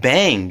fucking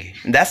Bang.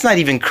 That's not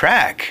even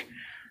crack.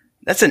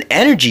 That's an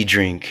energy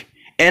drink.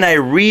 And I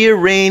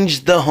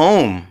rearranged the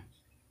home.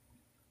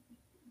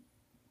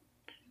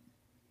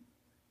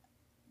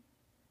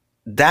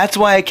 That's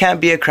why I can't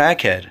be a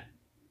crackhead.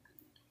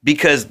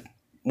 Because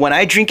when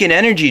I drink an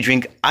energy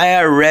drink, I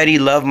already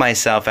love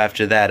myself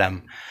after that.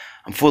 I'm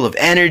full of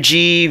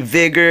energy,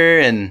 vigor,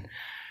 and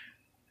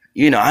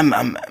you know,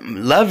 I'm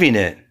loving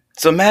it.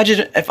 So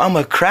imagine if I'm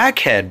a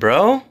crackhead,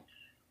 bro.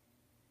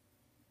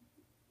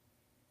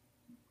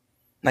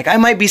 Like, I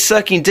might be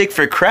sucking dick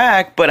for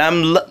crack, but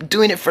I'm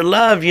doing it for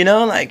love, you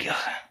know, like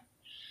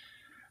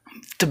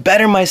to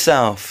better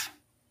myself.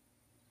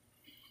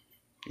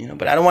 You know,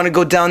 but I don't want to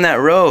go down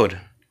that road.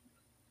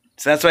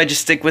 So that's why I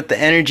just stick with the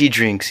energy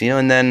drinks, you know,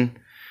 and then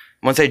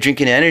once I drink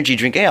an energy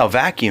drink, hey, I'll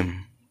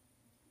vacuum.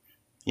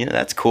 You know,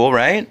 that's cool,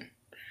 right?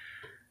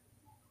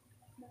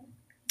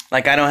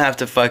 Like, I don't have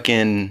to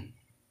fucking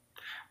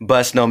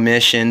bust no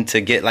mission to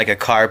get like a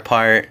car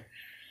part,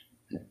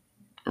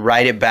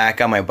 ride it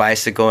back on my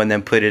bicycle, and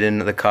then put it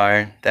into the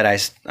car that I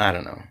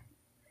don't know.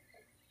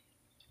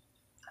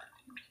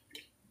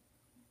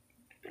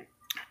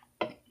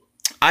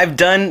 I've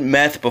done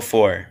meth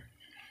before.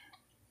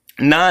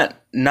 Not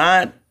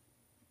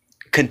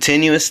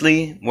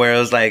continuously, where it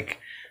was like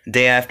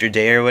day after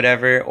day or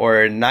whatever,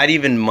 or not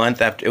even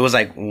month after. It was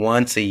like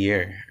once a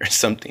year or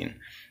something,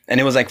 and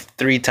it was like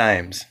 3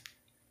 times.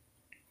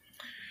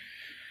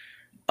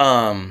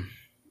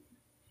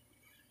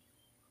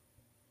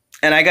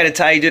 And I gotta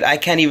tell you, dude, I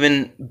can't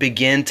even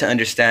begin to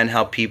understand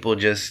how people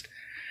just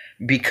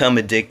become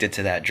addicted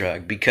to that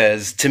drug,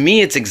 because to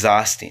me it's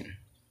exhausting.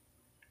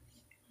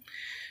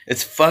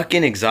 It's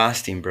fucking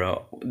exhausting,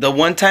 bro. The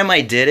one time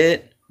I did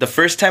it, the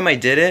first time I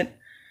did it,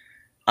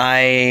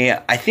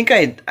 I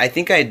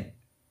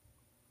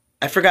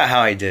forgot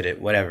how I did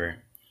it, whatever.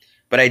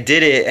 But I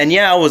did it, and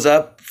yeah, I was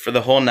up for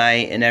the whole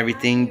night and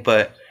everything,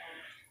 but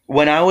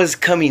when I was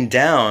coming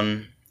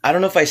down, I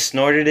don't know if I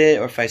snorted it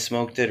or if I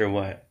smoked it or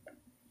what.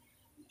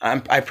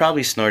 I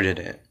probably snorted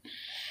it.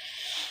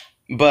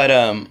 But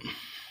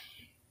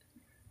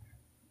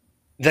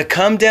the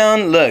come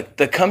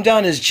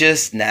down is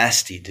just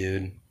nasty,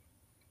 dude.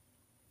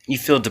 You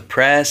feel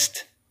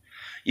depressed,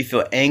 you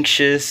feel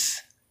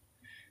anxious,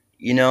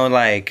 you know,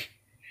 like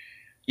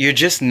you're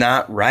just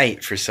not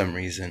right for some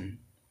reason.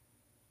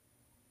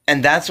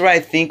 And that's where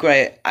I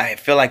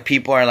feel like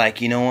people are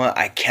like, you know what,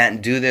 I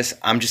can't do this.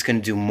 I'm just going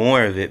to do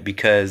more of it,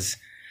 because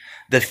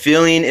the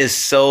feeling is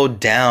so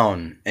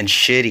down and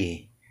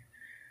shitty.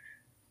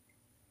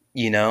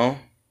 You know?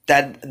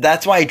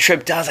 That's why I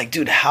tripped out. I was like,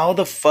 dude, how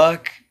the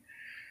fuck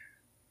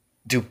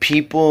do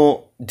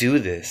people do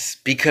this?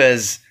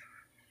 Because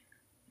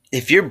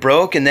if you're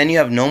broke and then you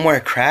have no more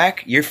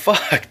crack, you're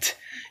fucked.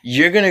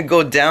 You're going to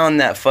go down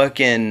that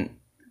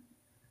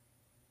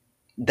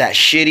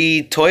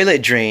shitty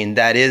toilet drain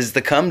that is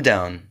the come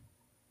down.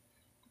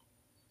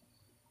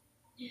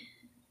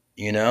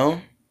 You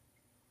know?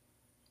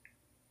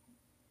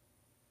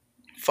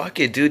 Fuck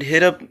it, dude.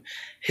 Hit up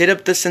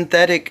the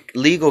synthetic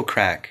legal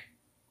crack.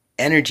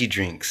 Energy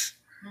drinks.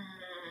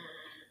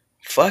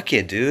 Fuck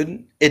it,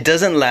 dude. It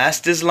doesn't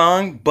last as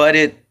long, but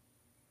it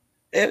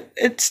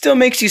still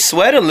makes you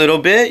sweat a little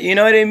bit. You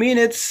know what I mean?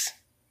 It's,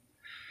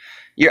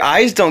 your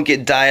eyes don't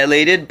get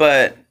dilated,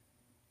 but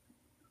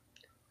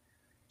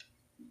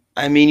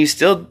I mean, you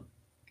still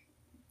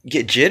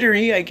get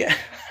jittery, I guess.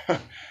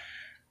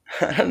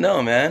 I don't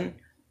know, man.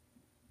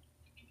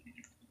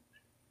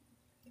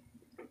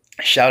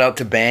 Shout out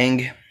to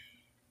Bang.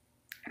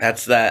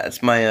 That's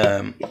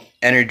my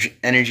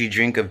energy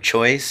drink of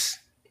choice.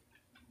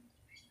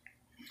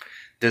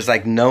 There's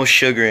like no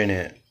sugar in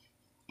it.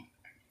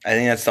 I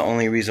think that's the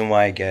only reason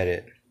why I get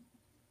it.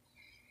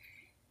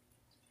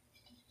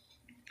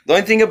 The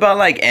only thing about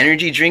like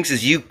energy drinks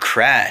is you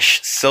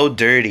crash so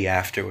dirty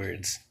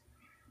afterwards.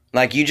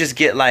 Like, you just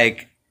get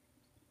like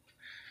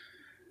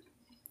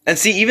And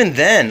see, even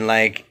then,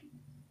 like,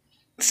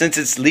 since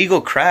it's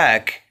legal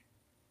crack,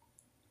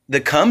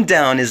 the come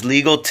down is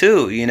legal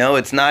too. You know,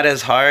 it's not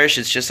as harsh.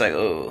 It's just like,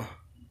 oh,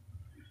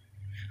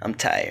 I'm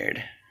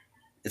tired.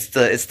 It's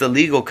the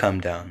legal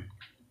come down.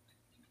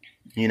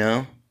 You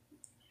know.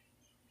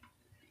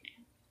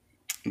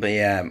 But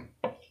yeah,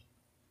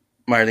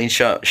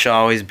 Marlene she'll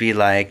always be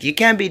like, you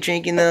can't be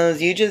drinking those.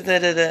 You just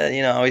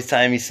you know, always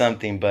telling me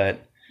something.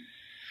 But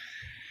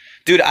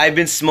dude, I've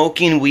been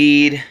smoking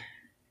weed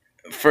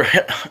for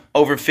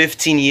over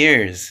 15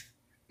 years.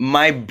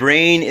 My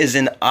brain is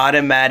in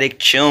automatic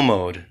chill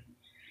mode.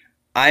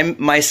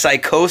 My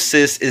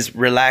psychosis is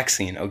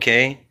relaxing,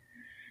 okay?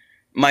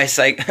 The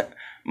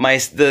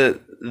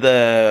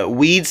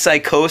weed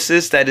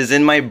psychosis that is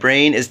in my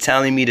brain is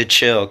telling me to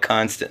chill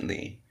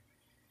constantly.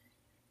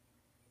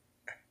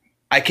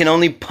 I can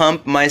only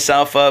pump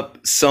myself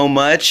up so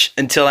much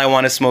until I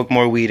want to smoke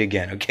more weed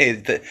again,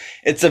 okay?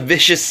 It's a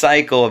vicious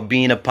cycle of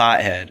being a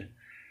pothead.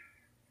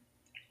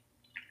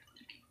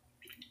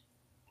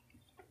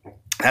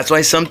 That's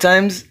why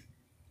sometimes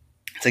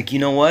it's like, you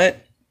know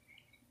what?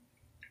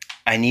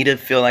 I need to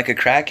feel like a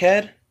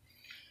crackhead.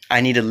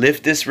 I need to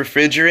lift this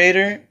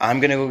refrigerator. I'm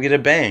going to go get a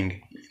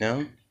bang, you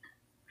know?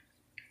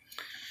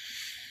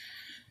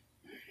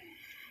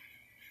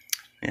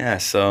 Yeah,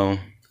 so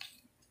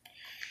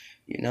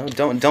you know,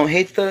 don't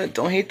hate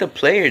the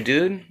player,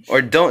 dude.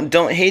 Or don't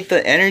hate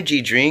the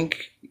energy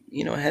drink.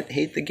 You know,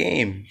 hate the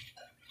game.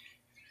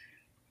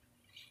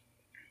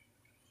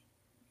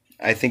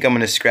 I think I'm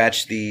going to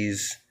scratch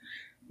these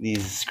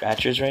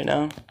scratchers right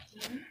now.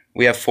 Mm-hmm.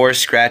 We have 4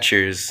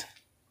 scratchers.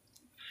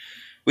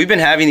 We've been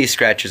having these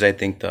scratchers, I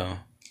think, though.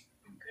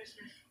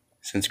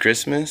 Since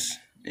Christmas?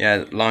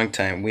 Yeah, long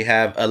time. We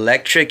have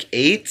electric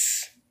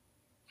 8's,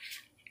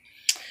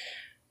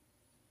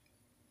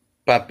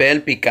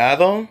 papel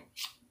picado,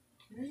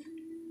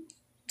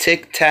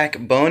 Tic Tac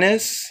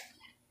bonus,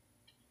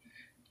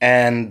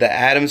 and the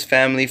Addams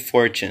Family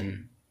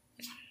fortune.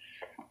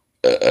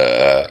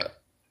 Let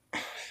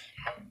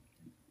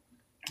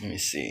me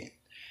see.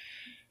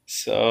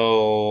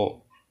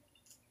 So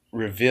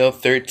reveal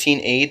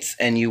 13 8's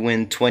and you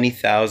win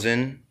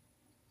 20,000.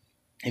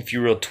 If you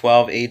roll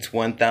 12 8's,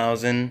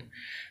 1,000.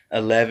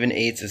 11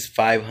 8's is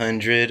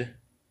 500.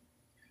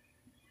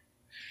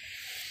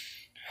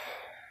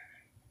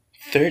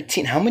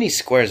 13. How many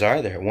squares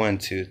are there? 1,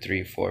 2,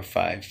 3, 4,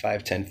 5,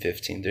 5, 10,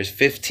 15. There's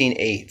 15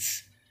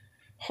 8's.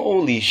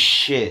 Holy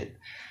shit.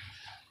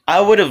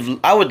 I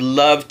would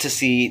love to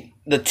see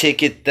the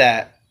ticket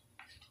that.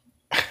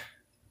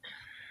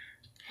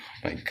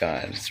 Oh my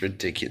god, it's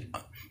ridiculous.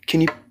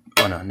 Can you?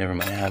 Oh no, never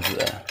mind. I have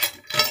the.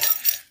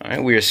 All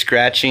right, we are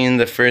scratching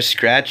the first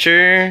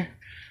scratcher.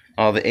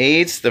 All the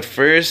 8's. The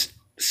first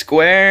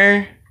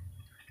square.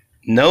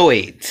 No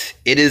 8.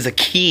 It is a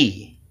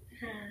key.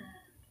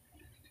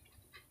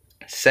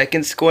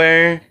 Second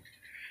square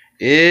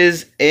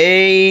is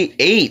a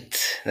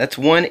 8. That's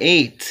 1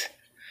 8.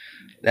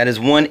 That is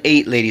 1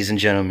 8, ladies and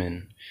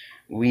gentlemen.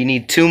 We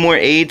need 2 more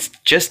 8's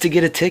just to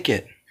get a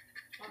ticket.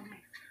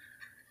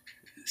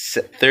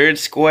 Third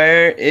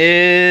square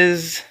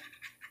is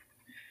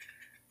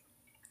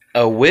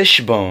a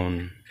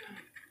wishbone.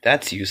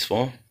 That's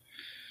useful.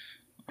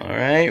 All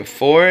right,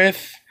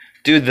 fourth.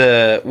 Dude,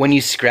 when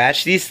you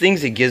scratch these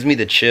things, it gives me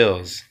the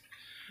chills.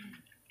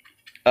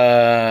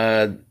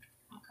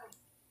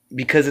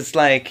 Because it's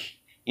like,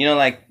 you know,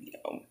 like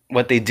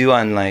what they do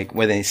on like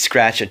where they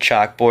scratch a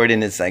chalkboard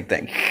and it's like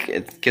that.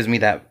 It gives me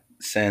that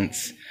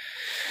sense.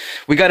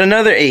 We got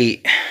another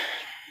 8.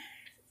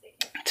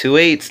 2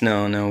 8's.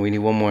 No, we need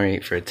 1 more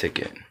 8 for a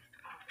ticket.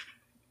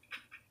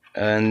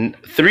 And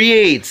 3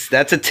 8's.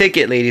 That's a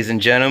ticket, ladies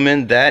and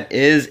gentlemen. That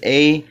is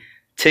a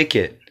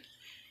ticket.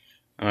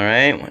 All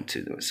right, 1,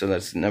 2. So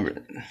that's number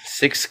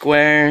 6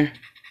 square.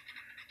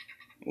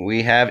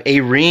 We have a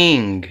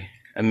ring.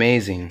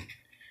 Amazing.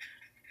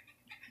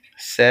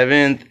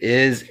 7th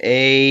is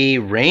a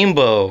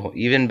rainbow.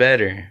 Even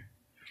better.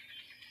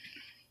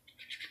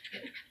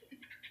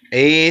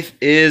 8th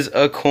is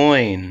a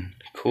coin.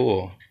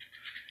 Cool.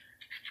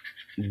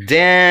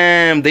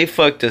 Damn, they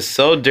fucked us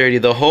so dirty.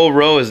 The whole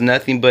row is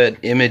nothing but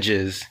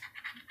images.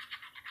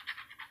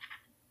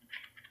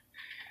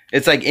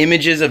 It's like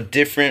images of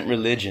different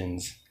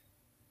religions.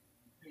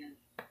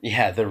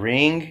 Yeah, the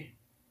ring.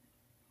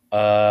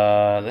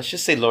 Let's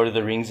just say Lord of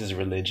the Rings is a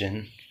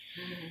religion.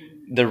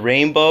 The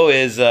rainbow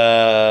is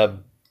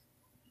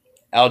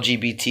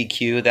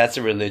LGBTQ. That's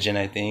a religion,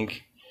 I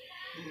think.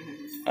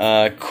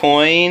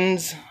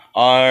 Coins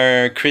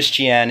are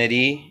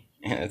Christianity.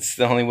 It's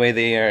the only way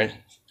they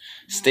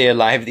stay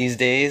alive these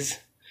days.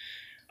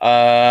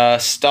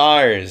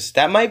 Stars.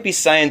 That might be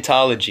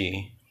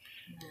Scientology.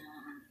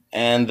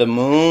 And the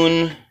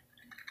moon,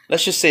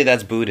 let's just say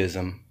that's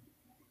Buddhism.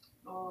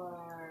 Or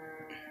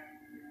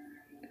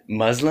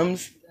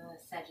Muslims? the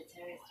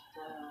Sagittarius,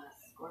 the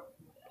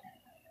Scorpio.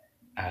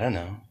 I don't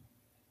know.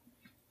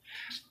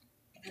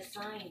 The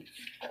signs.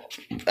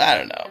 I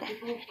don't know. The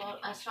people who follow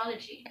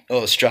astrology.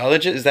 Oh,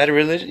 astrology? Is that a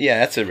religion? Yeah,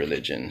 that's a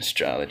religion.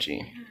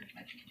 Astrology.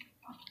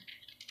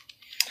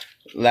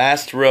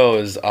 Last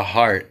rose, a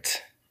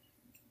heart.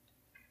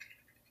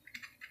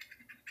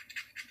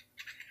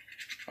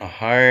 A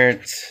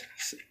heart.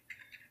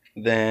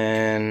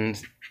 Then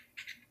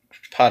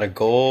pot of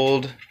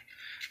gold.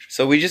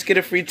 So we just get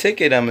a free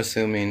ticket, I'm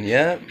assuming.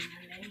 Yep.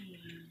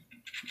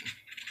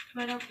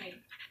 But okay,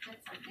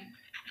 that's something.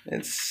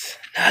 It's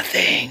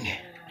nothing.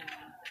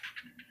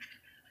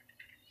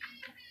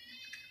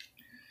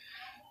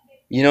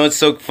 You know what's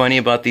so funny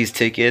about these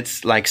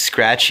tickets? Like,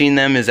 scratching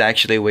them is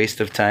actually a waste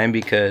of time,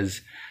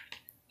 because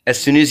as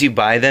soon as you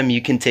buy them,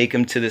 you can take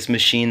them to this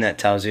machine that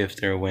tells you if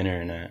they're a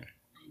winner or not.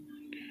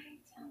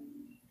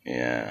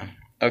 Yeah.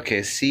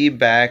 Okay, see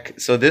back.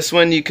 So this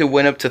one you could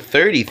win up to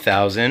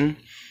 30,000.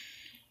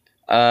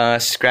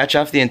 Scratch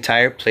off the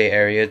entire play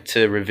area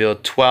to reveal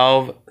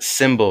 12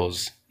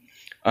 symbols.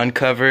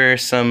 Uncover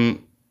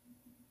some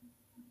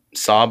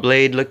saw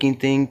blade looking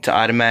thing to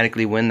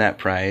automatically win that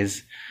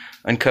prize.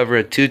 Uncover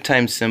a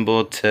 2-time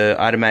symbol to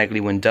automatically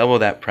win double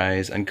that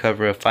prize.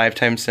 Uncover a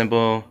 5-time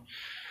symbol.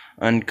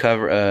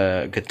 Uncover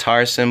a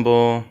guitar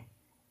symbol.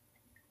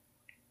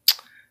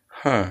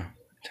 Huh.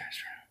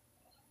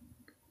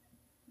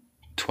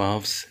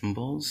 12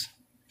 symbols?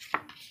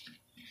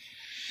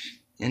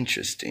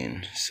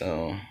 Interesting.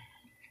 So,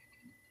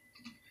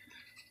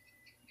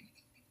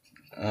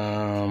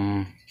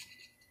 I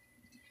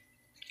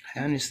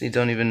honestly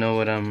don't even know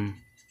what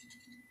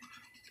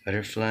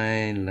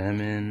butterfly,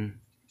 lemon,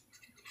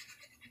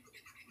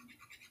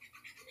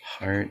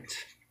 heart,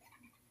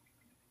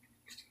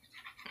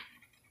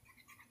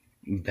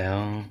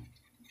 bell,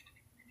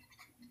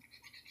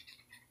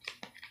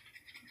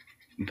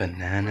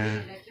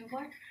 banana.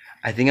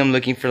 I think I'm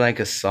looking for like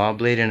a saw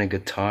blade and a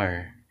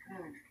guitar.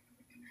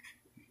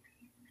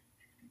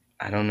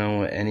 I don't know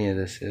what any of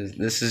this is.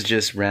 This is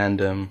just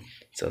random.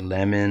 It's a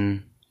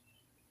lemon.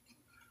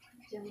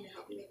 Do you want me to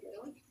help you with the other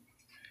one?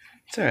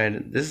 It's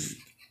alright. This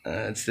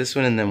it's this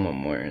one and then one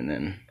more, and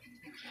then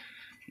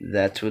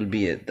that will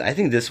be it. I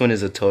think this one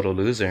is a total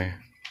loser.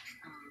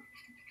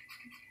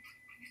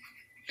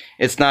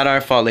 It's not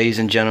our fault, ladies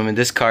and gentlemen.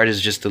 This card is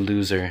just a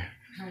loser.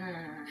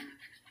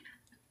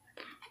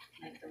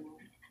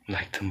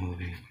 Like the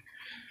movie.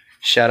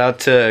 Shout out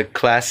to a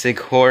classic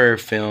horror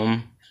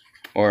film,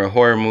 or a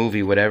horror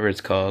movie, whatever it's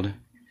called.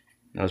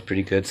 That was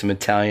pretty good. Some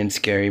Italian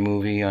scary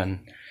movie on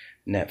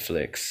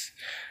Netflix.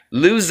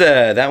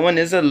 Loser. That one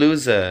is a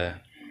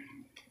loser.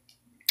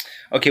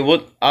 Okay,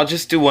 I'll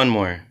just do one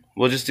more.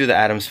 We'll just do the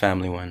Addams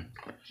Family one,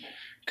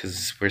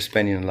 because we're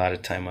spending a lot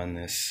of time on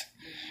this.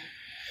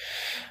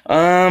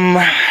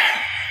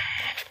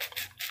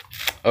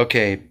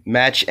 Okay,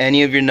 match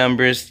any of your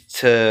numbers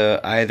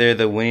to either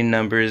the winning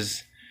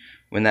numbers,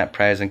 win that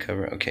prize, and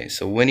cover. Okay,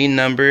 so winning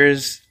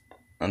numbers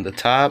on the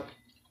top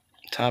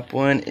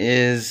one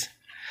is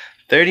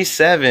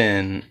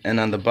 37, and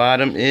on the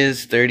bottom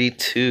is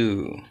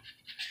 32.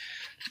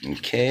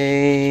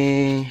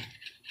 Okay.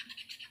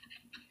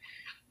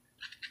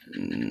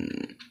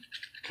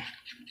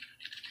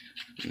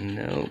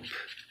 Nope.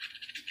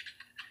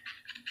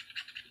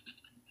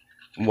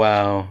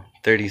 Wow,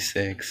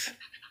 36.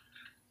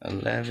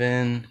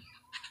 11,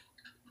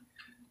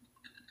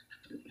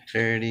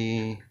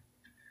 30,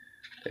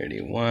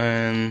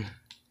 31.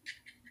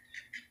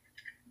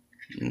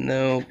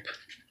 Nope.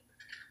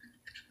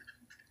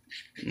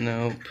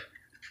 Nope.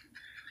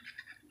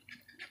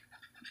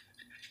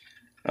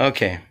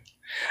 Okay.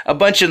 A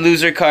bunch of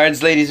loser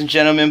cards, ladies and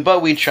gentlemen,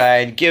 but we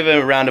tried. Give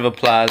a round of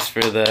applause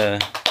for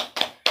the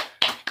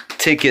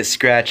ticket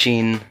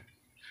scratching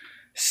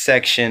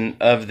section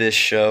of this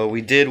show.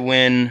 We did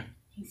win.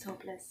 He's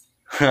hopeless.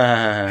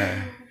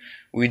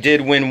 We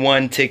did win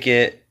one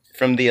ticket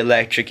from the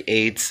Electric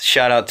 8's.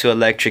 Shout out to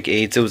Electric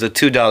 8's. It was a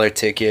 $2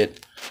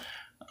 ticket.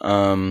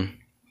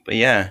 But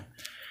yeah.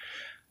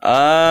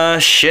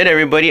 Shit,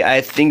 everybody.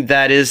 I think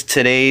that is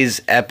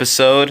today's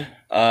episode.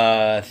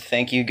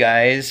 Thank you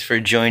guys for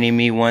joining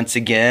me once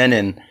again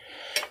and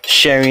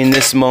sharing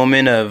this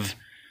moment of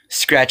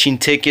scratching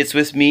tickets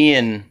with me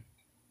and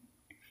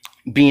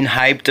being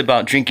hyped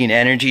about drinking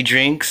energy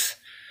drinks.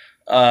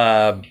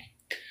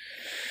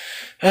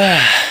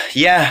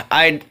 Yeah,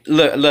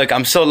 look,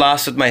 I'm so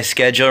lost with my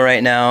schedule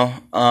right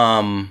now.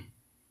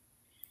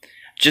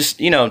 Just,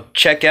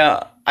 check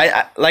out,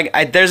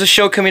 there's a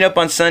show coming up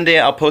on Sunday.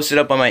 I'll post it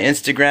up on my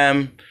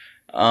Instagram.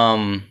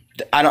 I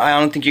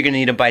don't think you're gonna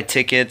need to buy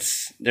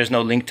tickets. There's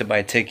no link to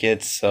buy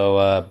tickets.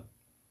 So,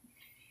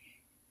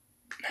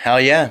 hell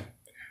yeah.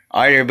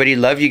 All right, everybody.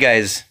 Love you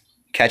guys.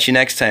 Catch you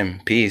next time.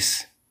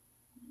 Peace.